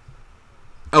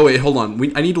 Oh wait, hold on.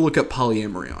 I need to look up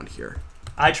polyamory on here.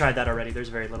 I tried that already. There's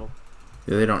very little.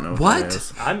 Yeah, they don't know what that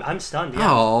is. I'm stunned.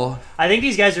 Yeah. Oh, I think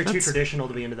these guys are too traditional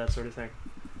to be into that sort of thing.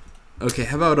 Okay,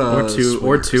 how about or too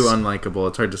unlikable?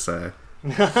 It's hard to say.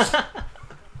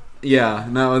 Yeah,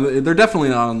 no, they're definitely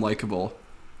not unlikable.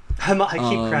 I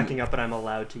keep cracking up, but I'm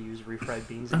allowed to use refried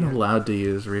beans again. I'm allowed to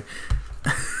use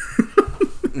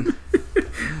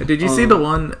Did you see the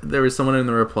one? There was someone in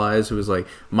the replies who was like,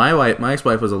 my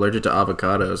ex-wife was allergic to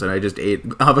avocados, and I just ate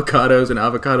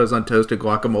avocados on toasted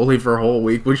guacamole for a whole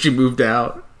week when she moved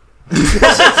out.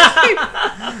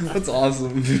 That's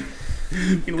awesome.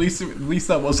 At least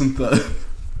that wasn't the...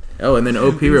 Oh, and then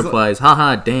OP replies,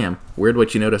 haha, damn, weird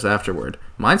what you notice afterward.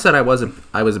 Mine said I was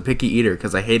a picky eater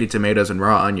because I hated tomatoes and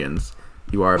raw onions.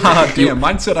 You are damn,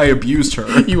 mine said I abused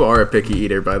her. You are a picky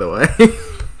eater, by the way.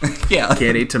 Yeah.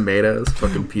 Can't eat tomatoes.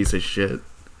 Fucking piece of shit.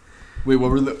 Wait, what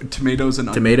were the tomatoes and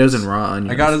onions? Tomatoes and raw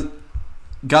onions. I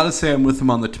gotta say I'm with him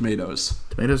on the tomatoes.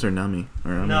 Tomatoes are nummy.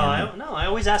 I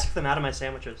always ask them out of my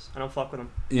sandwiches. I don't fuck with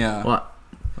them. Yeah. What?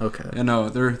 Okay. I know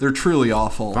they're truly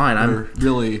awful. Fine, they're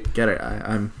really get it.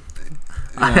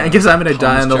 I guess I'm gonna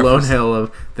die on the lone hill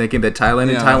of thinking that Thailand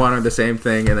and Taiwan are the same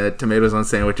thing, and that tomatoes on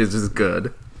sandwiches is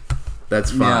good. That's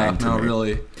fine. Yeah, no,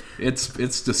 really. It's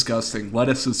disgusting.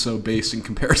 Lettuce is so based in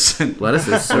comparison. Lettuce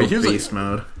is so beast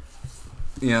mode.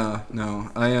 Yeah, no,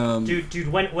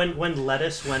 Dude, when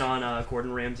Lettuce went on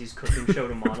Gordon Ramsay's cooking show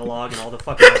to monologue and all the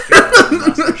fucking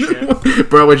lost their shit.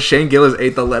 Bro, when Shane Gillis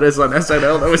ate the lettuce on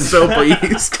SNL, that was so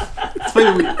beast.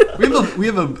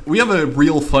 we have a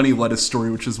real funny lettuce story,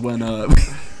 which is when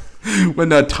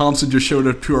Thompson just showed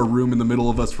up to our room in the middle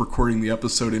of us recording the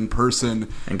episode in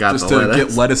person and got just to lettuce.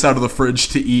 Get lettuce out of the fridge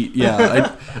to eat.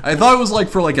 Yeah, I thought it was like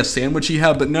for like a sandwich he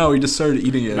had, but no, he just started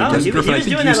eating it. No, he was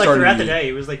doing that like throughout the day.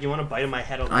 He was like, "You want a bite of my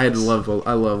head?" I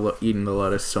love eating the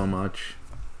lettuce so much.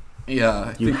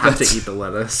 Yeah, you have to eat the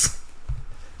lettuce.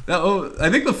 I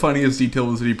think the funniest detail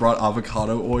was that he brought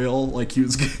avocado oil. Like he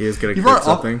was gonna cook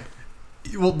something.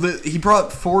 Well, he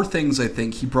brought 4 things. I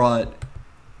think he brought.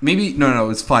 Maybe,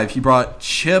 no, it's 5. He brought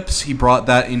chips, he brought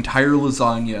that entire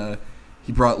lasagna,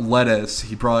 he brought lettuce,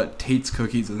 he brought Tate's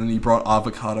cookies, and then he brought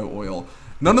avocado oil.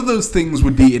 None of those things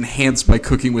would be enhanced by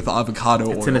cooking with avocado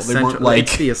oil. An essential, they weren't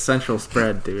it's the essential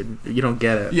spread, dude. You don't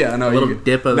get it. Yeah, no. A little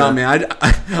dip of man,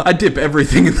 I dip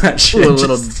everything in that shit. A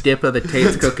little dip of the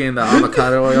Tate's cookie in the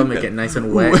avocado oil, make it nice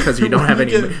and wet because you don't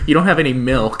have any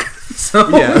milk. So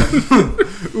yeah.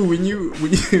 Ooh, when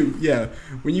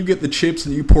you get the chips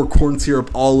and you pour corn syrup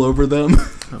all over them.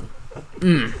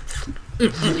 You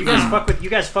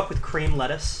guys fuck with cream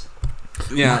lettuce.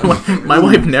 Yeah. My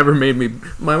wife never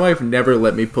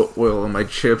let me put oil on my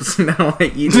chips. Now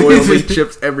I eat oil-free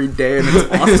chips every day, and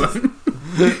it's awesome.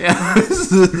 Yeah,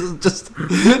 just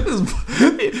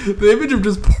the image of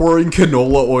just pouring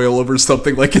canola oil over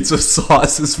something like it's a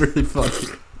sauce is very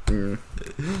funny.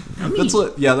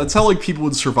 That's how like people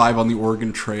would survive on the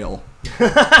Oregon Trail.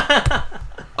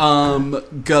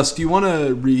 Gus, do you want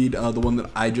to read the one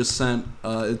that I just sent?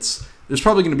 There's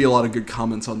probably going to be a lot of good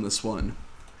comments on this one.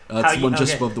 It's the one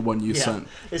just above the one you sent.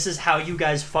 This is how you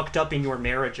guys fucked up in your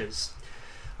marriages.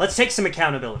 Let's take some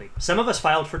accountability. Some of us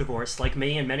filed for divorce, like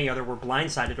me and many other were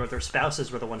blindsided or their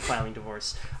spouses were the one filing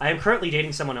divorce. I am currently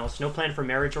dating someone else, no plan for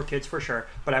marriage or kids for sure,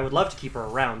 but I would love to keep her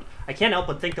around. I can't help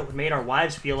but think that what made our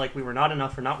wives feel like we were not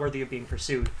enough or not worthy of being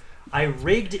pursued. I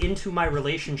rigged into my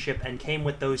relationship and came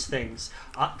with those things.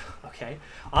 Okay.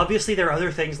 Obviously there are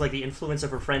other things like the influence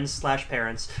of her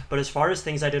friends/parents, but as far as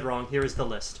things I did wrong, here is the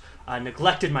list.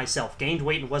 Neglected myself, gained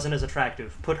weight and wasn't as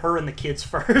attractive, put her and the kids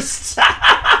first.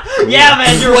 Yeah,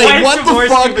 man, your wife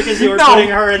divorced you because you were putting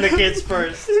her and the kids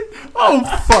first. Oh,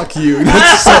 fuck you!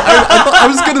 That's so,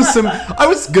 I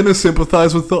was gonna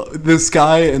sympathize with this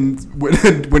guy, and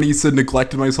when he said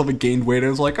neglected myself and gained weight, I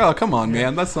was like, oh, come on,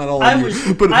 man, that's not all I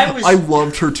knew. But I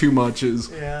loved her too much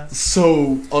is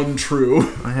so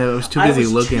untrue. I was too busy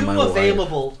looking at my wife. Too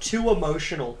available, too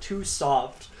emotional, too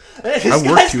soft. This I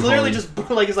work guy's too clearly hard.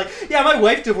 just like, it's like, yeah, my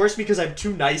wife divorced me because I'm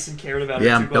too nice and cared about her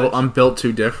too much. I'm built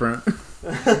too different.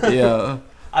 Yeah.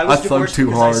 I was I divorced thugged too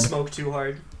because hard. I smoked too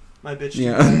hard. My bitch.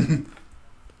 Yeah.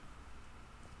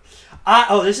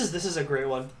 This is a great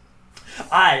one.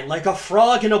 I, like a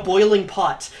frog in a boiling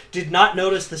pot, did not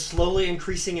notice the slowly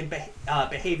increasing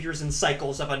behaviors and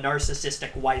cycles of a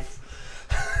narcissistic wife.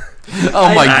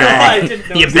 Oh my god.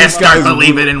 You best start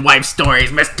believing in wife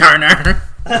stories, Miss Turner.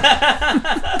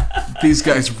 These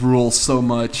guys rule so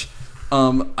much.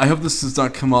 I hope this does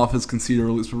not come off as conceited, or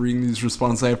at least reading these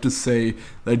responses. I have to say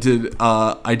that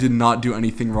I did not do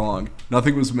anything wrong.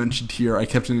 Nothing was mentioned here. I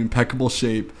kept in impeccable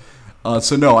shape.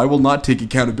 So no, I will not take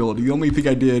accountability. The only thing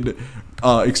I did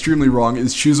extremely wrong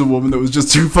is choose a woman that was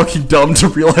just too fucking dumb to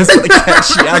realize what a cat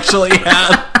she actually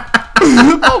had.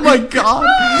 Oh my god!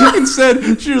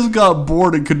 Instead, she just got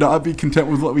bored and could not be content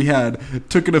with what we had.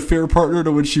 Took an affair partner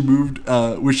to when she moved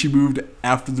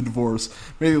after the divorce.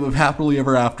 May they live happily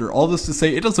ever after. All this to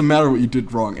say, it doesn't matter what you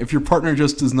did wrong. If your partner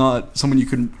just is not someone you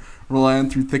can rely on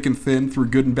through thick and thin, through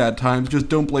good and bad times, just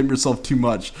don't blame yourself too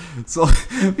much. So,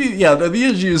 yeah, the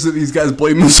issue is that these guys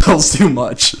blame themselves too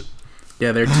much.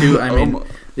 Yeah, they're too. I mean,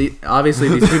 obviously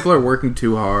these people are working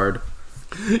too hard.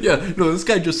 Yeah, no, this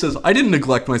guy just says, I didn't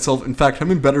neglect myself. In fact,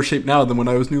 I'm in better shape now than when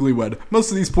I was newlywed. Most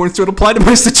of these points don't apply to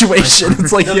my situation.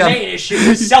 It's like, the main issue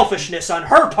is selfishness on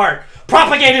her part,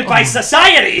 propagated by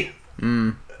society.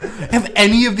 Have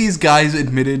any of these guys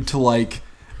admitted to, like,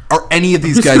 are any of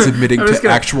these guys admitting to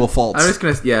actual faults?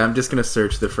 I'm just gonna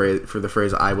search the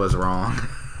phrase "I was wrong."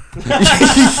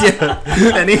 Yeah.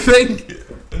 Anything?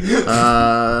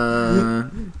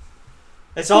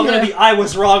 It's all gonna be I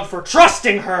was wrong for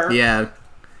trusting her. Yeah.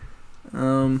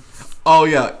 Oh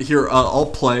yeah, here, I'll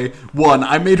play. 1,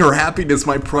 I made her happiness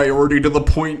my priority to the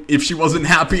point if she wasn't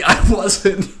happy, I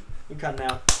wasn't. I'm cutting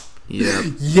out. Yeah.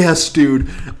 Yes, dude.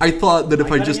 I thought that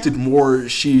if I just cutting did more,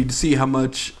 she'd see how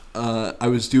much I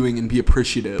was doing and be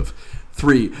appreciative.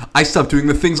 3, I stopped doing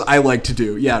the things I like to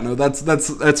do. Yeah, no,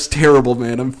 that's terrible,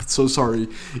 man. I'm so sorry.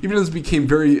 Even as it became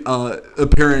very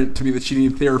apparent to me that she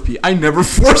needed therapy, I never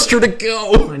forced her to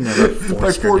go. I never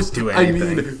forced her to do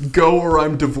anything. I mean, go or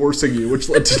I'm divorcing you, which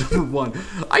led to number 1.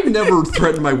 I never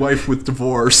threatened my wife with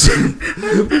divorce.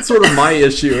 That's sort of my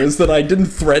issue, is that I didn't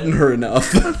threaten her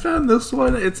enough. I found this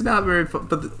one. It's not very fun,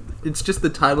 but it's just the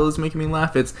title is making me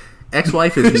laugh. It's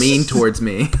ex-wife is mean towards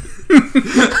me.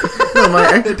 No,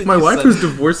 my wife who's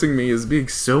divorcing me is being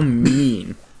so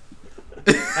mean.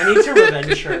 I need to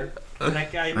revenge her.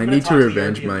 I need to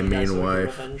revenge my mean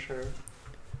wife.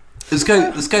 This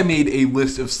guy made a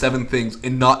list of 7 things,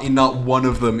 and not one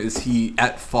of them is he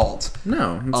at fault.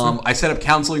 No. I set up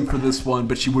counseling for this one,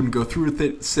 but she wouldn't go through with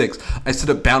it. 6, I set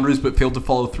up boundaries but failed to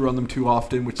follow through on them too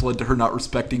often, which led to her not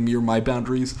respecting me or my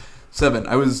boundaries. 7,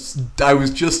 I was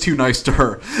just too nice to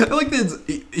her. I like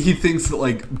that he thinks that,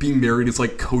 like, being married is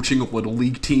like coaching a little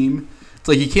league team. It's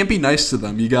like, you can't be nice to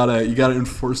them. You gotta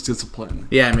enforce discipline.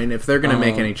 Yeah, I mean, if they're gonna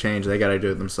make any change, they gotta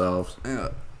do it themselves.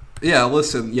 Yeah.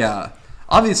 Listen. Yeah.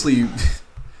 Obviously,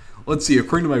 let's see.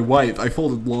 According to my wife, I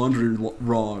folded laundry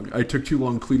wrong. I took too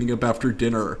long cleaning up after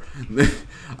dinner.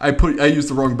 I used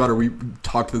the wrong butter. We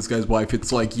talked to this guy's wife.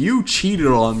 It's like, you cheated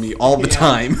on me all the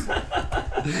time.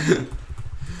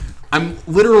 I'm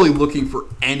literally looking for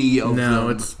any of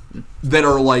them that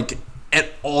are, like, at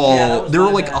all. Yeah, there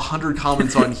are like 100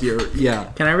 comments on here. Yeah.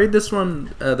 Can I read this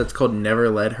one that's called "Never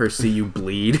Let Her See You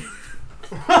Bleed"?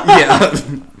 Yeah.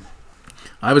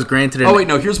 I was granted. Oh wait,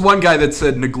 no. Here's one guy that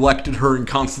said neglected her and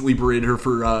constantly berated her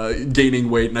for gaining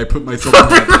weight, and I put myself in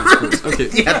that. Okay.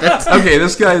 Yeah, okay.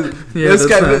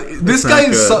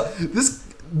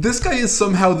 This guy is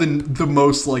somehow the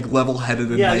most, like, level-headed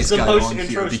and nice guy on here. Yeah, he's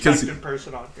the most introspective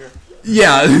person on here.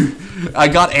 Yeah, I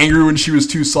got angry when she was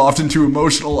too soft and too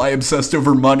emotional. I obsessed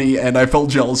over money, and I felt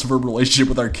jealous of her relationship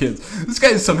with our kids. This guy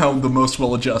is somehow the most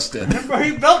well-adjusted.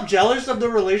 You felt jealous of the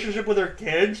relationship with her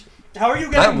kids? How are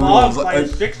you getting mobbed by a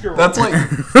 6-year-old? That's like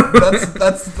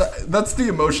that's the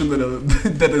emotion that a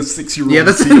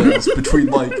 6-year-old feels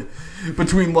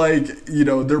between you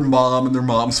know, their mom and their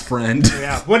mom's friend.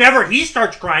 Yeah. Whenever he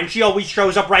starts crying, she always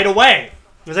shows up right away.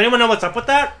 Does anyone know what's up with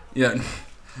that? Yeah.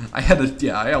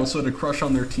 I also had a crush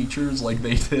on their teachers like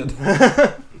they did.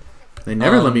 They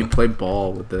never let me play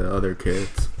ball with the other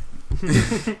kids.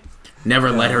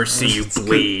 Never let her see you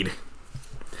bleed.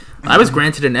 I was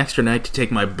granted an extra night to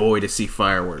take my boy to see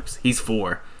fireworks. He's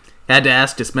 4. Had to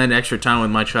ask to spend extra time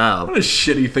with my child. What a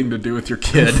shitty thing to do with your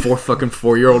kid.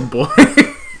 4-year-old boy.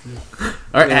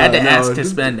 Or had to ask to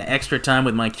spend extra time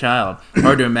with my child.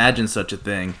 Hard to imagine such a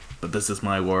thing, but this is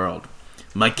my world.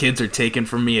 My kids are taken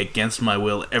from me against my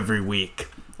will every week.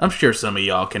 I'm sure some of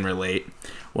y'all can relate.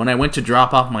 When I went to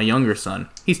drop off my younger son,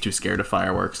 he's too scared of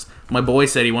fireworks. My boy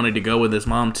said he wanted to go with his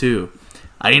mom too.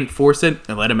 I didn't force it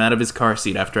and let him out of his car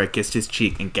seat after I kissed his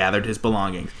cheek and gathered his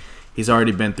belongings. He's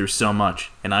already been through so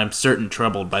much, and I'm certain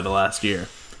troubled by the last year.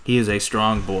 He is a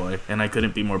strong boy, and I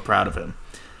couldn't be more proud of him.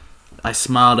 I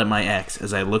smiled at my ex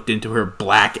as I looked into her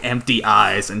black, empty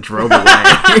eyes and drove away.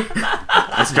 I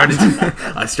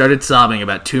started sobbing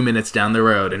about 2 minutes down the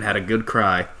road and had a good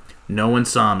cry. No one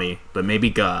saw me, but maybe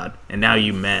God, and now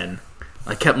you men.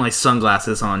 I kept my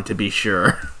sunglasses on to be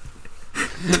sure.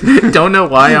 Don't know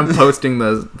why I'm posting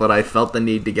those, but I felt the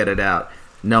need to get it out.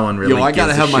 No one really I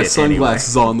gotta gives a have my shit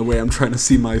sunglasses on the way I'm trying to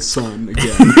see my son again.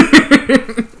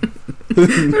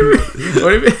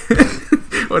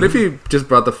 What if he just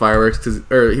brought the fireworks,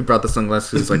 or he brought the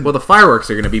sunglasses because he's like, well, the fireworks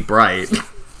are going to be bright.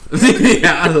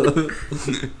 Yeah.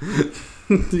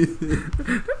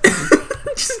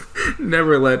 Just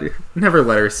never let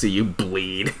her see you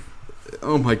bleed.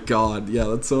 Oh my god,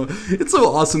 yeah, it's so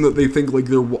awesome that they think like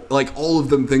they're like all of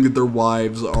them think that their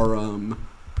wives are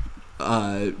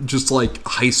just like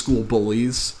high school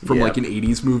bullies from like an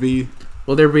 80s movie.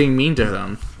 Well, they're being mean to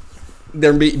them.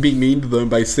 They're being mean to them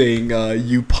by saying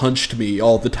you punched me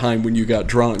all the time when you got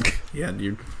drunk. Yeah,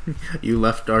 you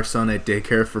left our son at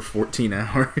daycare for 14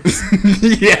 hours.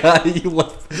 Yeah, you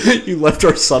left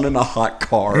our son in a hot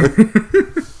car.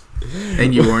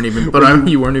 And you weren't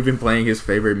even playing his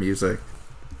favorite music.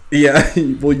 Yeah,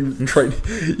 well, you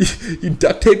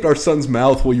duct taped our son's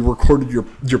mouth while you recorded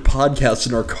your podcast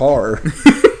in our car.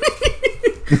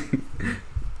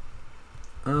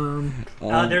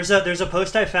 There's a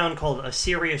post I found called "A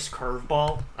Serious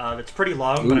Curveball." That's pretty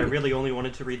long, but I really only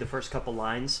wanted to read the first couple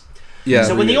lines. Yeah.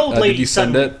 So when the old lady did you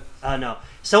send it? No.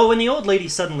 So when the old lady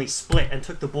suddenly split and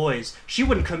took the boys, she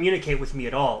wouldn't communicate with me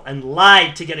at all and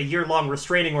lied to get a year-long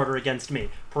restraining order against me.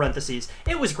 Parentheses.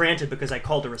 It was granted because I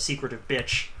called her a secretive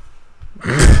bitch.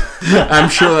 I'm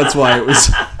sure that's why it was.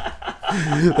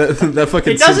 that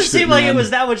fucking. It doesn't seem like man. it was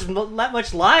that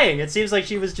much lying. It seems like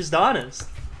she was just honest.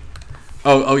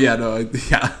 Oh yeah, no,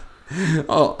 yeah.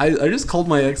 Oh, I just called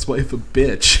my ex-wife a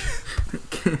bitch.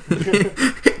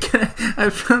 I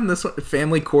found this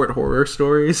family court horror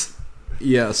stories.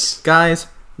 Yes. Guys,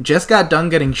 just got done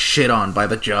getting shit on by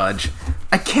the judge.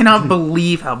 I cannot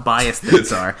believe how biased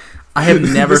these are. I have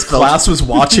never this class was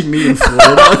watching me in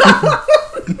Florida.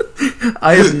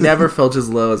 I have never felt as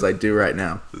low as I do right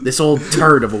now. This old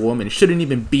turd of a woman shouldn't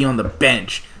even be on the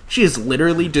bench. She has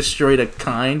literally destroyed a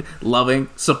kind, loving,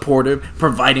 supportive,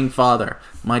 providing father.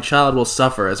 My child will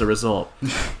suffer as a result.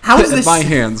 How is this? My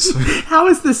hands. How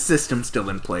is this system still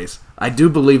in place? I do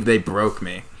believe they broke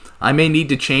me. I may need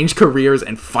to change careers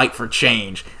and fight for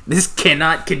change. This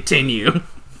cannot continue.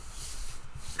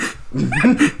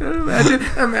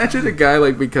 Imagine a guy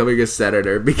like becoming a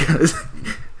senator because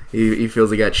he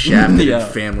feels he got shafted in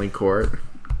family court.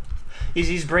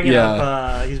 He's bringing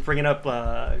up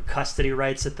custody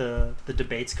rights at the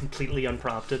debates completely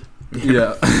unprompted.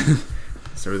 Yeah.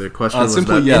 So the question was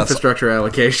simply about yes. infrastructure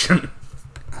allocation.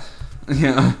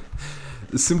 Yeah.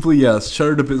 Simply yes.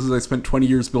 Shuttered a business I spent 20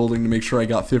 years building to make sure I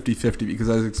got 50-50 because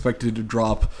I was expected to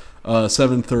drop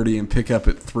 7:30 and pick up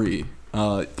at 3.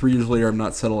 3 years later, I'm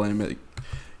not settling. My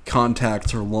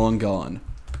contacts are long gone.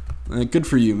 Good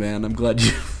for you, man. I'm glad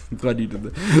you did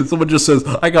that. Someone just says,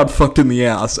 I got fucked in the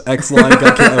ass. X-line.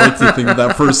 I like to think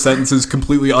that first sentence is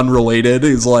completely unrelated.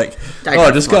 He's like,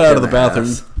 I just got out of the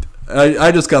bathroom.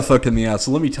 I just got fucked in the ass.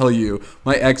 So let me tell you,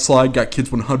 my ex-slide got kids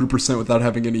 100% without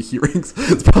having any hearings.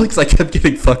 It's probably because I kept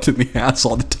getting fucked in the ass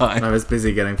all the time. I was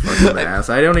busy getting fucked in the ass.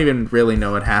 I don't even really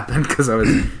know what happened because I was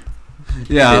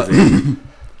busy.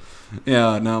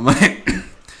 Yeah, no,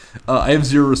 I have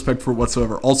zero respect for it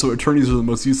whatsoever. Also, attorneys are the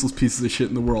most useless pieces of shit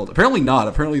in the world. Apparently not.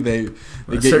 Apparently they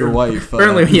get your wife.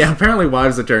 Apparently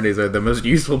wives' attorneys are the most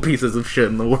useful pieces of shit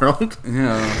in the world.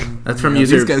 Yeah. That's from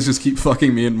user. These guys just keep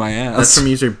fucking me in my ass. That's from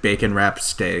user Bacon Wrap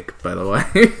Steak, by the way.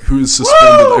 Who's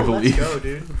suspended, I believe. Let's go,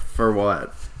 dude. For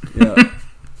what? Yeah.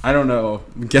 I don't know.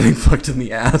 I'm getting fucked in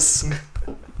the ass.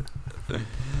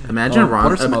 Imagine Ron.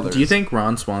 What are some others? Do you think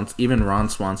Ron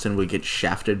Swanson would get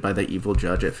shafted by the evil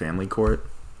judge at family court?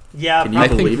 Yeah, Can you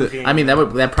believe it? I mean,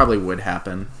 that probably would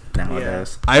happen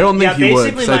nowadays. I don't think he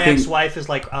would. Basically, my ex-wife is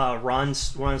like Ron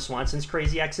Swanson's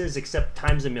crazy exes, except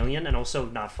times a million, and also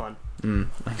not fun.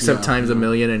 Except times a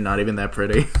million and not even that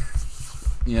pretty.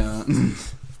 Yeah.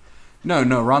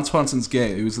 No, Ron Swanson's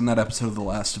gay. He was in that episode of The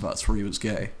Last of Us where he was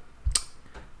gay.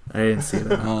 I didn't see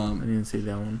that. I didn't see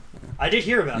that one. I did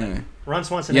hear about it. Ron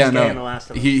Swanson Yeah, is gay no. in The Last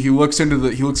of Us. He looks into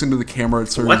the camera. It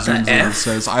sort of What the zooms in and F?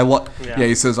 says, Yeah.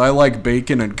 he says, I like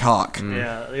bacon and cock.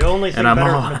 Yeah, the only thing And I'm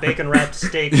better all- than a bacon-wrapped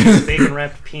steak is a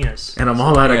bacon-wrapped penis. And I'm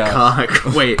all out of Yeah.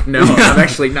 cock. Wait, no, I'm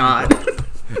actually not.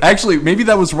 Actually, maybe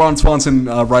that was Ron Swanson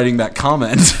writing that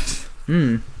comment.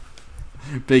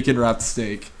 Bacon wrapped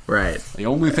steak. Right. The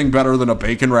only thing better than a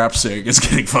bacon wrapped steak is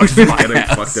getting fucked in my Getting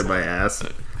ass. fucked in my ass.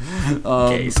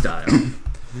 Gay style.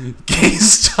 Gay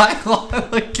style.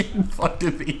 Like getting fucked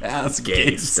in the ass.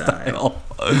 Gay Gay style.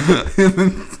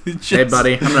 Just- Hey,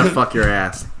 buddy, I'm gonna fuck your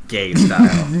ass. Gay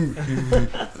style.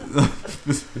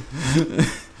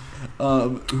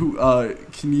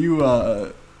 Can you,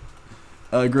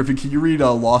 Griffin, can you read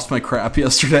Lost My Crap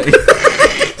yesterday?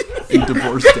 In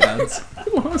Divorced Dads.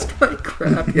 Lost my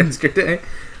crap yesterday.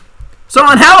 So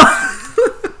on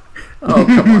Oh,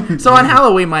 come on. So on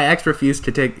Halloween, my ex refused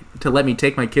to let me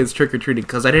take my kids trick or treating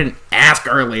because I didn't ask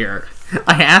earlier.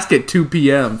 I asked at 2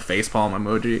 p.m. Facepalm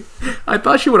emoji. I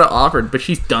thought she would have offered, but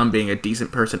she's done being a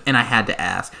decent person, and I had to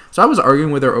ask. So I was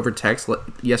arguing with her over text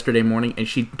yesterday morning, and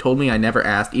she told me I never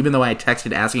asked, even though I had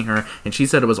texted asking her, and she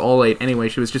said it was all late. Anyway,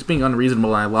 she was just being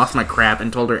unreasonable, and I lost my crap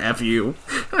and told her F you.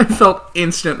 I felt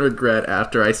instant regret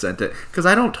after I sent it, because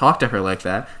I don't talk to her like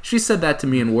that. She said that to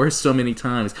me and worse so many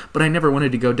times, but I never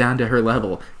wanted to go down to her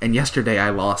level, and yesterday I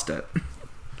lost it.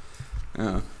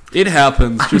 Yeah. It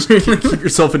happens. Just keep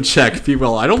yourself in check,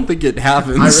 people. I don't think it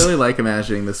happens. I really like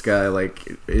imagining this guy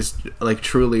is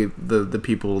truly the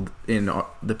people in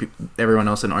everyone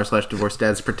else in r/divorced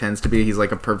dads pretends to be. He's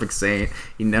like a perfect saint.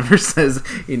 He never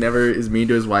is mean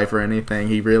to his wife or anything.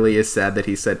 He really is sad that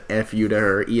he said F you to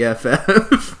her.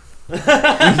 EFF.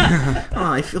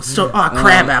 I feel so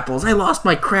crab apples. I lost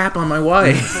my crap on my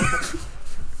wife.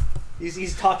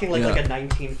 He's talking like a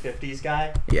 1950s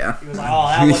guy. Yeah. He was like, oh,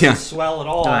 that wasn't swell at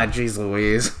all. Ah, jeez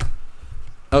Louise.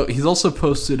 Oh, he's also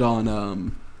posted on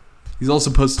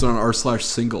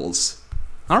r/singles.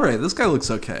 All right, this guy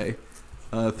looks okay.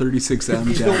 36M.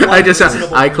 He's down. the one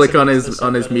reasonable I click person on in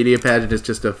his this media page and it's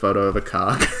just a photo of a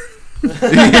cock.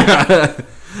 Yeah.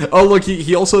 Oh, look,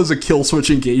 he also has a kill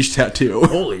switch engaged tattoo.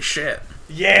 Holy shit.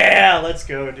 Yeah, let's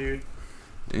go, dude.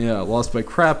 Yeah, lost my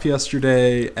crap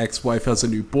yesterday. Ex-wife has a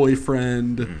new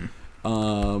boyfriend.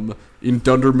 In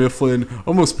Dunder Mifflin,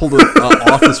 almost pulled an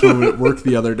office moment at work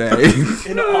the other day.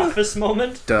 An office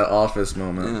moment. The office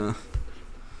moment.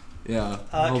 Yeah.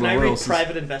 Can I read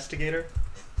Private Investigator?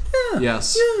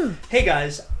 Yes. Hey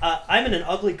guys, I'm in an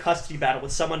ugly custody battle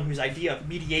with someone whose idea of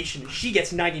mediation is she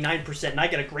gets 99% and I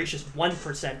get a gracious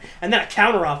 1%, and then a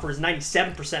counteroffer is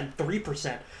 97% and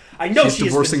 3%. I know She's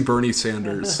divorcing Bernie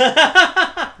Sanders.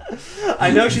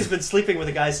 I know she's been sleeping with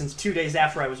a guy since 2 days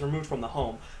after I was removed from the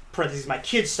home. Parentheses, my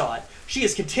kids saw it. She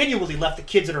has continually left the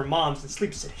kids at her mom's and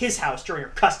sleeps at his house during her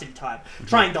custody time,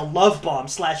 trying to love bomb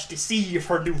 / deceive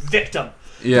her new victim.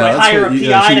 Yeah, do I that's hire what a you-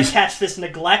 PI to she's- catch this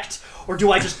neglect, or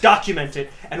do I just document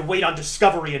it and wait on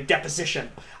discovery and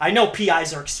deposition? I know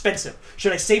PIs are expensive.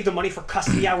 Should I save the money for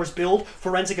custody hours billed,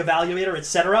 forensic evaluator,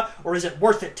 etc., or is it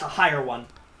worth it to hire one?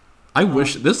 I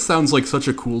wish this sounds like such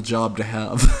a cool job to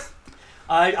have.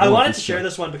 I wanted to this share job.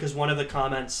 this one because one of the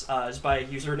comments is by a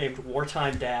user named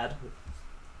Wartime Dad.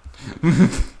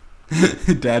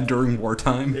 Dad during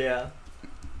wartime. Yeah.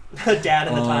 Dad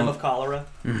in the time of cholera.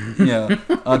 Yeah.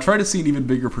 Try to see an even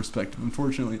bigger perspective.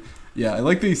 Unfortunately, yeah, I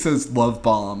like that he says love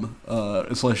bomb /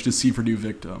 deceive her new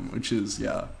victim, which is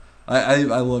I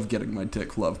love getting my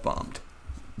dick love bombed.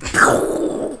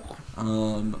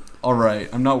 All right,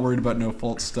 I'm not worried about no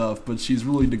fault stuff, but she's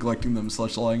really neglecting them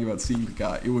 / lying about seeing the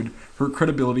guy. It would hurt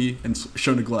credibility and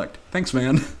show neglect. Thanks,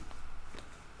 man.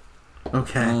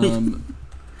 Okay.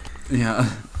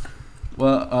 Yeah.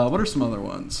 Well, what are some other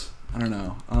ones? I don't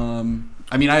know.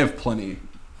 I mean, I have plenty.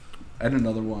 I had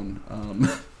another one.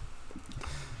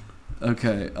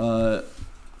 Okay.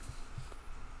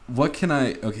 What can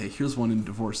I? Okay, here's one in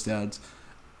Divorced Dads.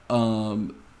 What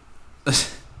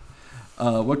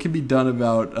can be done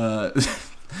about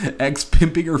ex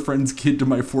pimping her friend's kid to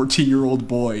my 14-year-old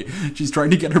boy? She's trying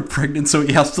to get her pregnant so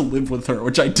he has to live with her,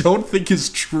 which I don't think is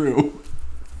true.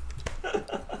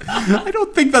 I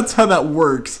don't think that's how that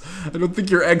works. I don't think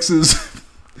your ex is.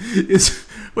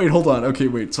 Wait, hold on. Okay,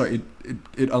 wait. Sorry,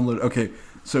 it unloaded. Okay,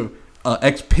 so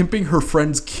ex pimping her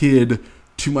friend's kid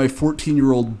to my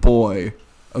 14-year-old boy.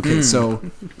 Okay, so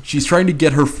she's trying to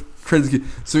get her friend's kid.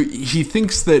 So he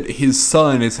thinks that his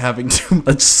son is having too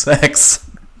much sex.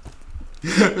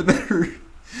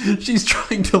 She's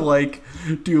trying to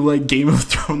do Game of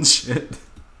Thrones shit.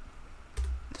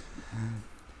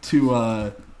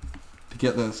 to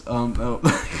get this.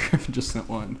 Griffin just sent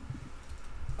one.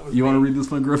 That was You want to me. read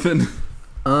this one, Griffin?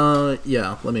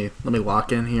 Yeah. Let me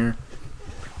lock in here.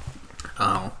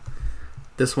 Oh,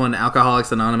 this one: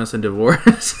 Alcoholics Anonymous and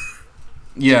divorce.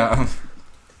 Yeah.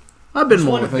 I've been There's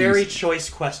one mulling. very choice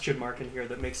question mark in here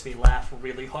that makes me laugh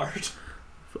really hard.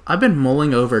 I've been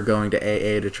mulling over going to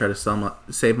AA to try to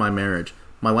save my marriage.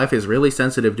 My wife is really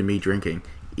sensitive to me drinking.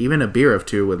 Even a beer or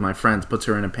two with my friends puts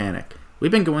her in a panic.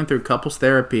 We've been going through couples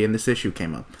therapy and this issue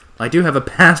came up. I do have a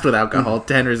past with alcohol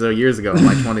 10 or so years ago in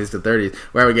my 20s to 30s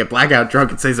where I would get blackout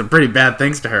drunk and say some pretty bad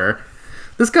things to her.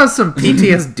 This caused some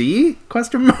PTSD?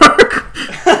 Question mark?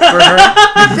 For her.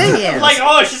 The thing is, Like,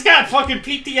 oh, she's got fucking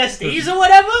PTSDs or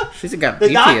whatever? she's got The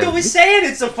PTSD. doctor was saying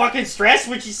it's a fucking stress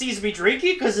when she sees me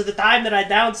drinking because of the time that I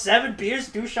downed 7 beers,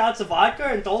 2 shots of vodka,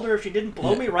 and told her if she didn't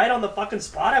blow me right on the fucking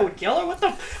spot, I would kill her. What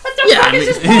the fuck is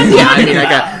this porn talking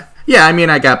about?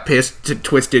 I got pissed,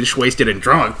 twisted, wasted, and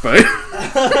drunk, but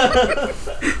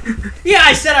Yeah,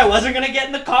 I said I wasn't gonna get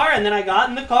in the car, and then I got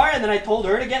in the car, and then I told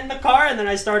her to get in the car, and then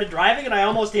I started driving, and I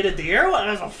almost hit a deer. Well,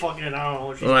 that's a fucking, I don't know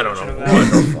what she's I don't bitching know about.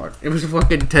 what the fuck. It was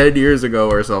fucking 10 years ago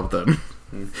or something.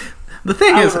 The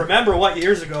thing I is, would remember what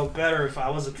years ago better if I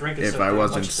wasn't drinking. if so I damn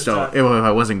wasn't much at the so, time. if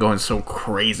I wasn't going so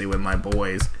crazy with my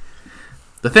boys.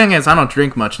 The thing is, I don't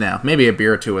drink much now. Maybe a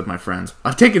beer or two with my friends.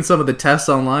 I've taken some of the tests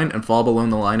online and fall below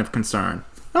the line of concern.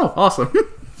 Oh, awesome.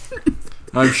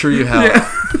 I'm sure you have.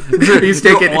 He's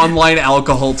Your taking online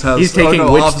alcohol test. He's taking oh,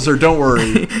 no, which- officer, don't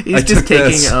worry. He's I just took taking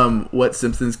this. what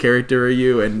Simpsons character are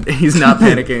you, and he's not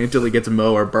panicking until he gets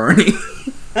Moe or Barney.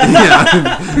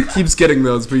 Yeah, keeps getting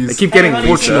those, but he's I keep getting Hey, honey,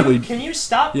 fortunately. Can you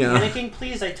stop Yeah. panicking,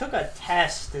 please? I took a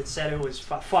test that said it was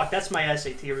fuck. That's my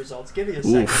SAT results. Give me a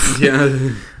second. Oof.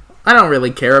 Yeah, I don't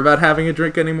really care about having a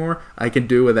drink anymore. I can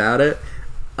do without it.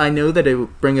 I know that it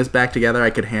would bring us back together. I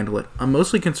could handle it. I'm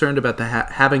mostly concerned about the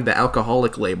having the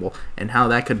alcoholic label and how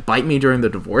that could bite me during the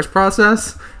divorce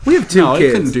process. We have 2 no, I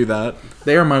kids. couldn't do that.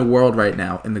 They are my world right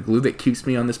now, and the glue that keeps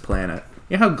me on this planet.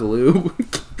 You know how glue?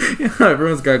 You know how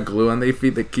everyone's got glue on their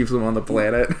feet that keeps them on the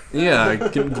planet? Yeah,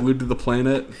 getting glued to the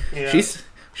planet. Yeah.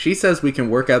 She says we can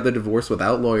work out the divorce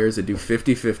without lawyers and do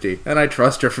 50-50, and I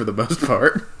trust her for the most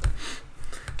part.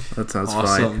 That sounds fine.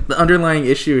 Awesome. The underlying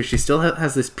issue is she still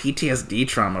has this PTSD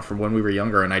trauma from when we were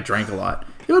younger and I drank a lot.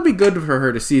 It would be good for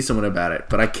her to see someone about it,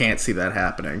 but I can't see that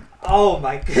happening. Oh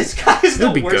my god, this guy's the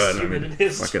It'd be worst good, I human mean, in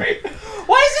history.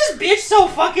 Why is this bitch so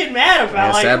fucking mad about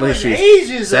Yeah, like sadly, it was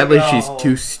ages ago? she's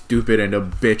too stupid and a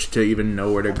bitch to even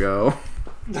know where to go.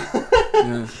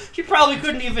 Yeah. She probably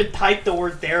couldn't even type the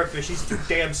word therapist. She's too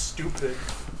damn stupid.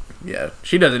 Yeah,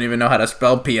 she doesn't even know how to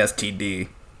spell PSTD.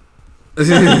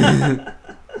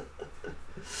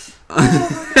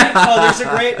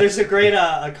 Oh, there's a great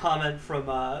comment from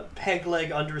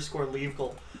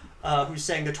Pegleg_Legal, who's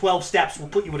saying the 12 steps will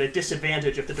put you at a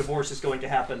disadvantage if the divorce is going to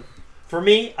happen. For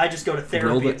me, I just go to therapy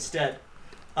Drilled it. instead.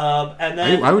 And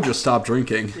then I would just stop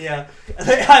drinking. yeah,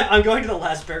 I'm going to the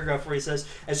last paragraph where he says,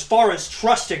 "As far as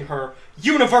trusting her,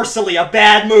 universally a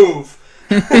bad move."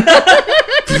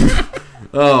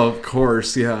 Oh, of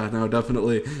course, yeah, no,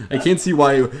 definitely. I can't see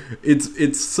why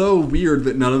it's so weird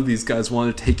that none of these guys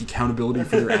want to take accountability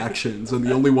for their actions, and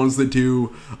the only ones that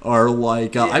do are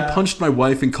like, I Yeah. punched my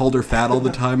wife and called her fat all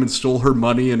the time and stole her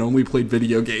money and only played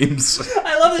video games.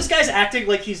 I love this guy's acting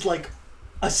like he's like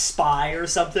a spy or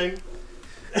something.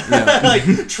 Yeah.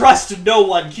 Like, trust no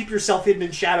one. Keep yourself hidden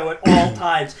in shadow at all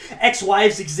times.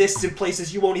 Ex-wives exist in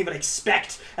places you won't even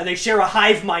expect, and they share a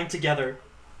hive mind together.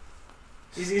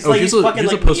 He's like here's he's a- fucking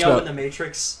here's a like post Neo about- in the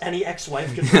Matrix. Any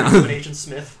ex-wife can turn into an Agent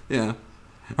Smith. Yeah.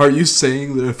 Are you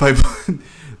saying that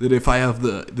if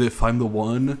I'm the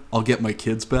one, I'll get my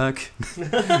kids back?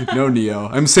 No, Neo.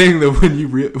 I'm saying that when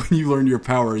you learn your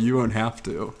power, you won't have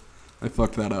to. I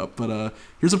fucked that up. But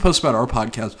here's a post about our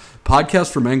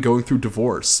podcast for men going through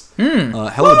divorce.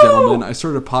 Hello, gentlemen. I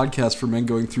started a podcast for men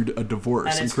going through a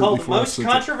divorce. And it's I'm currently called Most forced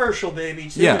Controversial, baby.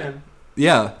 Tune Yeah. in.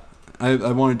 Yeah, I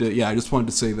wanted to. Yeah, I just wanted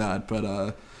to say that.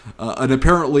 But and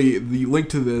apparently the link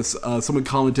to this, someone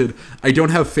commented, "I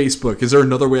don't have Facebook. Is there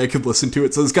another way I could listen to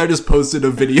it?" So this guy just posted a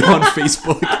video on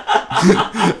Facebook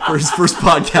for his first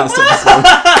podcast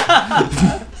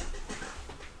episode.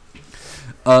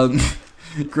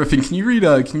 Griffin, can you read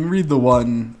the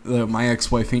one, "My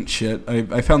ex-wife ain't shit"?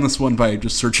 I found this one by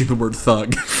just searching the word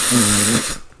thug.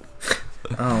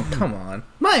 Oh, come on.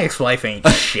 My ex-wife ain't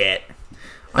shit.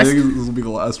 I think this will be the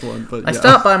last one, but I yeah.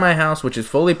 stopped by my house, which is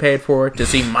fully paid for, to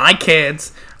see my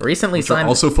kids. Recently Which are signed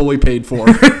also fully paid for.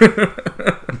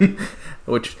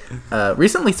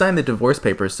 recently signed the divorce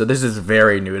papers, so this is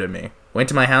very new to me. Went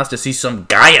to my house to see some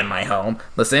guy in my home.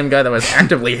 The same guy that was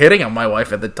actively hitting on my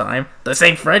wife at the time. The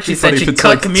same friend she said she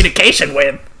cut communication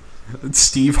with. It's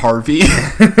Steve Harvey.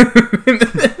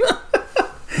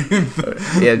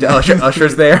 Yeah,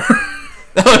 Usher's there.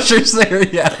 Usher's there,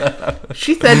 yeah.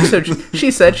 She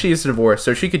said she's divorced,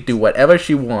 so she could do whatever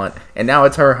she want, and now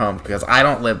it's her home because I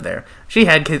don't live there. She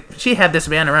had this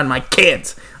man around my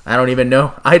kids. I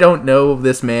don't know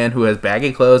this man who has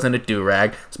baggy clothes and a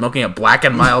do-rag, smoking a Black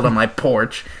and Mild on my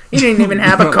porch. He didn't even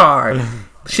have a car.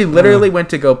 She literally went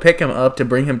to go pick him up to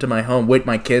bring him to my home with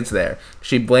my kids there.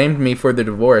 She blamed me for the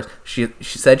divorce. She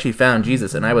said she found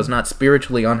Jesus and I was not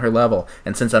spiritually on her level.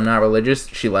 And since I'm not religious,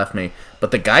 she left me. But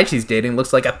the guy she's dating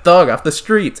looks like a thug off the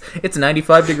streets. It's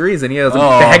 95 degrees and he has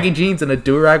baggy jeans and a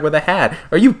do-rag with a hat.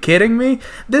 Are you kidding me?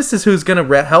 This is who's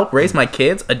gonna help raise my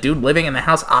kids? A dude living in the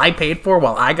house I paid for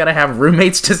while I gotta have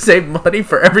roommates to save money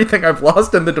for everything I've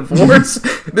lost in the divorce?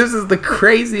 This is the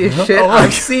craziest shit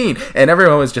I've seen. And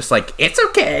everyone was just like, it's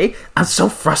okay. I'm so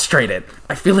frustrated.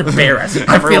 I feel embarrassed.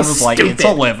 I feel stupid. Like, it's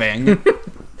a living.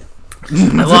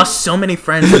 I lost so many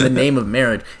friends in the name of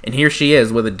marriage, and here she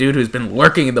is with a dude who's been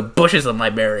lurking in the bushes of my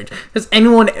marriage. Has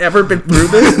anyone ever been through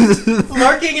this?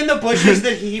 Lurking in the bushes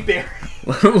that he buried.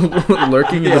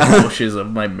 Lurking in the bushes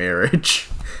of my marriage.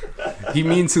 He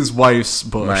means his wife's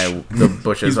bush. The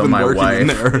bushes of my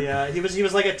wife. Yeah, he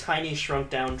was like a tiny, shrunk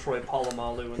down Troy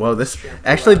Polamalu. Whoa,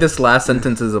 this last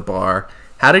sentence is a bar.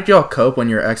 How did y'all cope when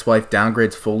your ex-wife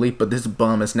downgrades fully, but this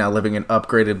bum is now living an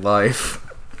upgraded life?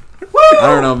 I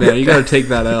don't know, man. You gotta take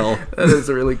that L. That is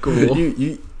really cool.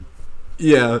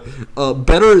 Yeah.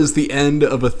 Better is the end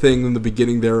of a thing than the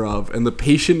beginning thereof, and the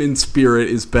patient in spirit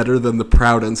is better than the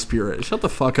proud in spirit. Shut the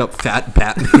fuck up, fat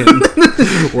Batman.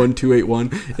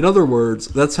 1281. In other words,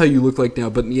 that's how you look like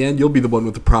now, but in the end, you'll be the one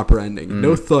with the proper ending.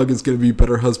 No thug is gonna be a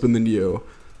better husband than you.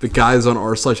 The guy's on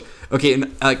r/. Okay,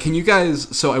 and can you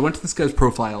guys... So I went to this guy's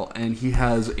profile, and he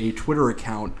has a Twitter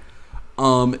account.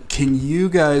 Can you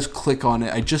guys click on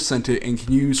it? I just sent it, and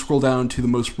can you scroll down to the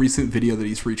most recent video that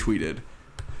he's retweeted?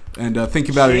 And think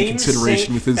about it in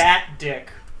consideration with his... fat dick.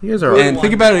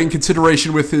 Think about it in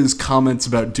consideration with his comments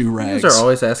about do-rags. You guys are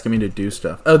always asking me to do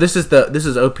stuff. Oh, this is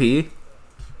OP? Yeah,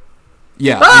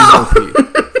 he's OP.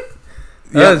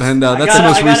 Yeah, and that's the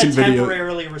most recent video.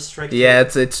 Yeah,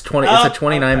 it's a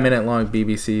 29-minute long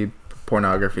BBC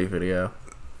pornography video.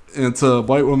 It's a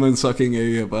white woman sucking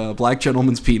a black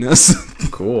gentleman's penis.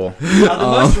 Cool. The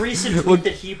most recent tweet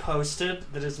that he posted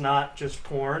that is not just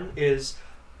porn is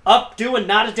up doing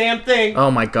not a damn thing.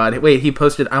 Oh my god. Wait, he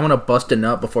posted, I want to bust a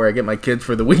nut before I get my kids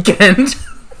for the weekend.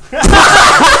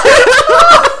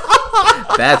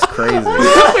 That's crazy.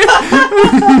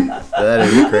 That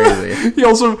is crazy. He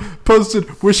also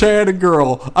posted, wish I had a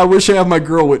girl. I wish I had my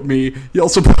girl with me. He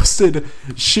also posted,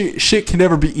 shit can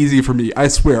never be easy for me, I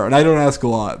swear. And I don't ask a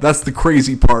lot. That's the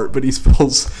crazy part. But he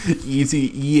spells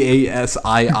easy,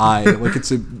 E-A-S-I-I. Like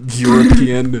it's a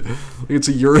European,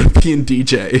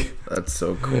 DJ. That's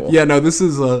so cool. Yeah, no, this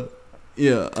is, also...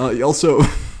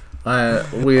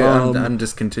 I'm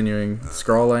just continuing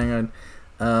scrolling.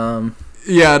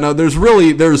 Yeah, no,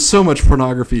 there's so much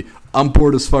pornography. I'm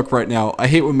bored as fuck right now. I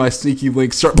hate when my sneaky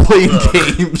links start playing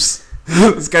games.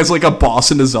 This guy's like a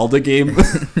boss in a Zelda game.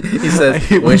 He said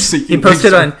he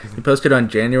posted on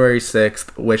January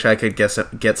 6th, wish I could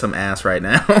get some ass right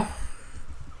now.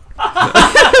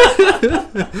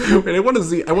 Wait, I want to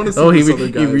see Oh, he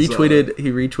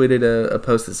retweeted a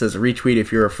post that says retweet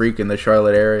if you're a freak in the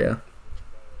Charlotte area.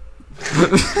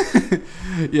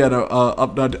 Yeah, no.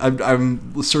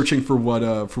 I'm searching for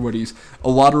what he's. A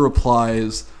lot of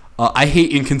replies. I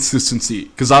hate inconsistency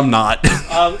because I'm not.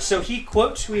 So he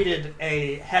quote tweeted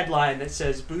a headline that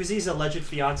says Boozie's alleged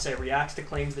fiance reacts to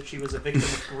claims that she was a victim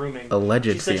of grooming.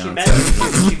 Alleged She said fiance. she met him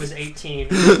when she was 18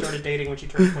 and started dating when she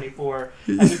turned 24.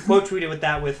 And he quote tweeted with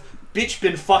that with bitch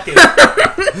been fucking.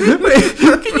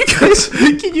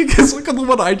 Can you guys look at the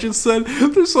one I just said?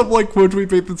 There's some like quote tweet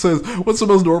that says, "What's the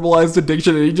most normalized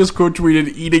addiction?" And he just quote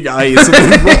tweeted eating ice and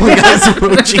then rolling eyes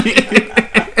emoji.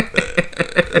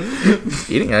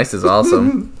 Eating ice is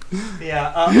awesome.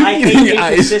 Yeah, I hate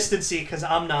inconsistency because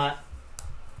I'm not.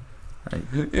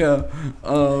 Yeah,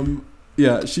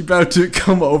 yeah. She about to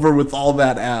come over with all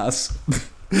that ass.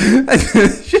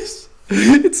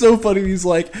 It's so funny. He's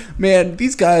like, man,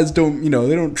 these guys don't, they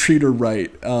don't treat her right.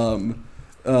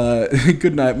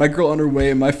 Good night. My girl on her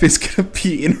way and my face gonna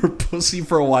be in her pussy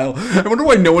for a while. I wonder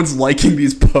why no one's liking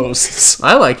these posts.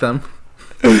 I like them.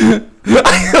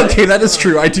 Okay, that is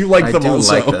true. I do like them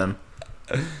also. I do like them.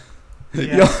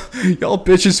 Yeah. Y'all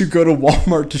bitches who go to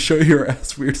Walmart to show your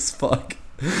ass weird as fuck.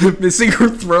 Missing her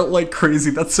throat like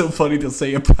crazy. That's so funny to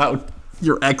say about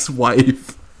your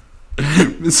ex-wife.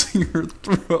 Missing her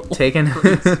throat.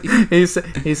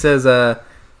 He says,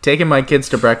 taking my kids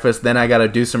to breakfast, then I gotta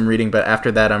do some reading, but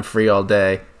after that I'm free all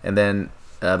day. And then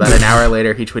about an hour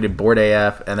later, he tweeted bored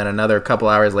AF, and then another couple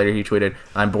hours later, he tweeted,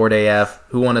 I'm bored AF.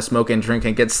 Who want to smoke and drink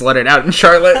and get slutted out in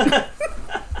Charlotte?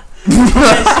 He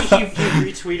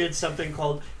retweeted something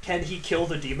called "Can He Kill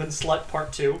the Demon Slut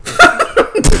Part 2?"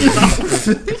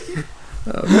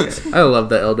 Okay. I love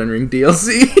the Elden Ring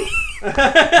DLC.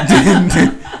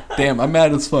 Damn, I'm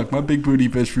mad as fuck. My big booty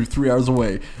bitch flew 3 hours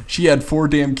away. She had 4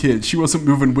 damn kids. She wasn't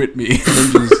moving with me.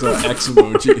 Just X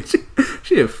emoji.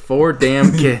 She had 4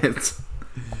 damn kids.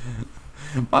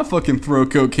 My fucking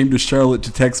throat coat came to Charlotte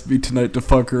to text me tonight to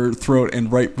fuck her throat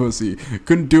and right pussy.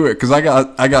 Couldn't do it because I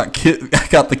got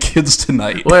the kids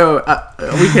tonight. Wait,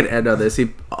 we could end on this.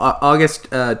 August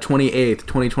 28th,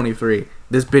 2023.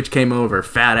 This bitch came over,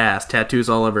 fat ass, tattoos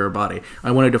all over her body.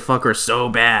 I wanted to fuck her so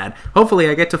bad. Hopefully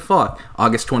I get to fuck.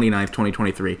 August 29th,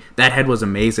 2023. That head was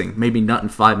amazing. Made me nut in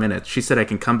 5 minutes. She said I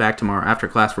can come back tomorrow after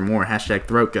class for more.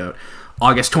 #throatgoat.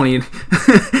 August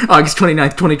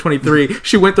 29th, 2023.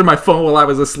 She went through my phone while I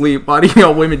was asleep. Why do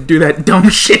y'all women do that dumb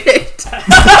shit?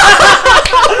 That's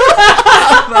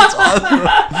awesome.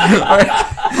 All right.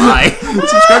 Bye.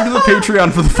 Subscribe to the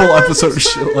Patreon for the full episode of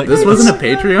shit like This wasn't a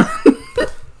Patreon?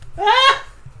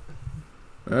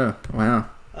 Oh, wow.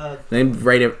 They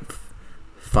rate it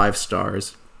 5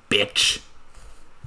 stars. Bitch.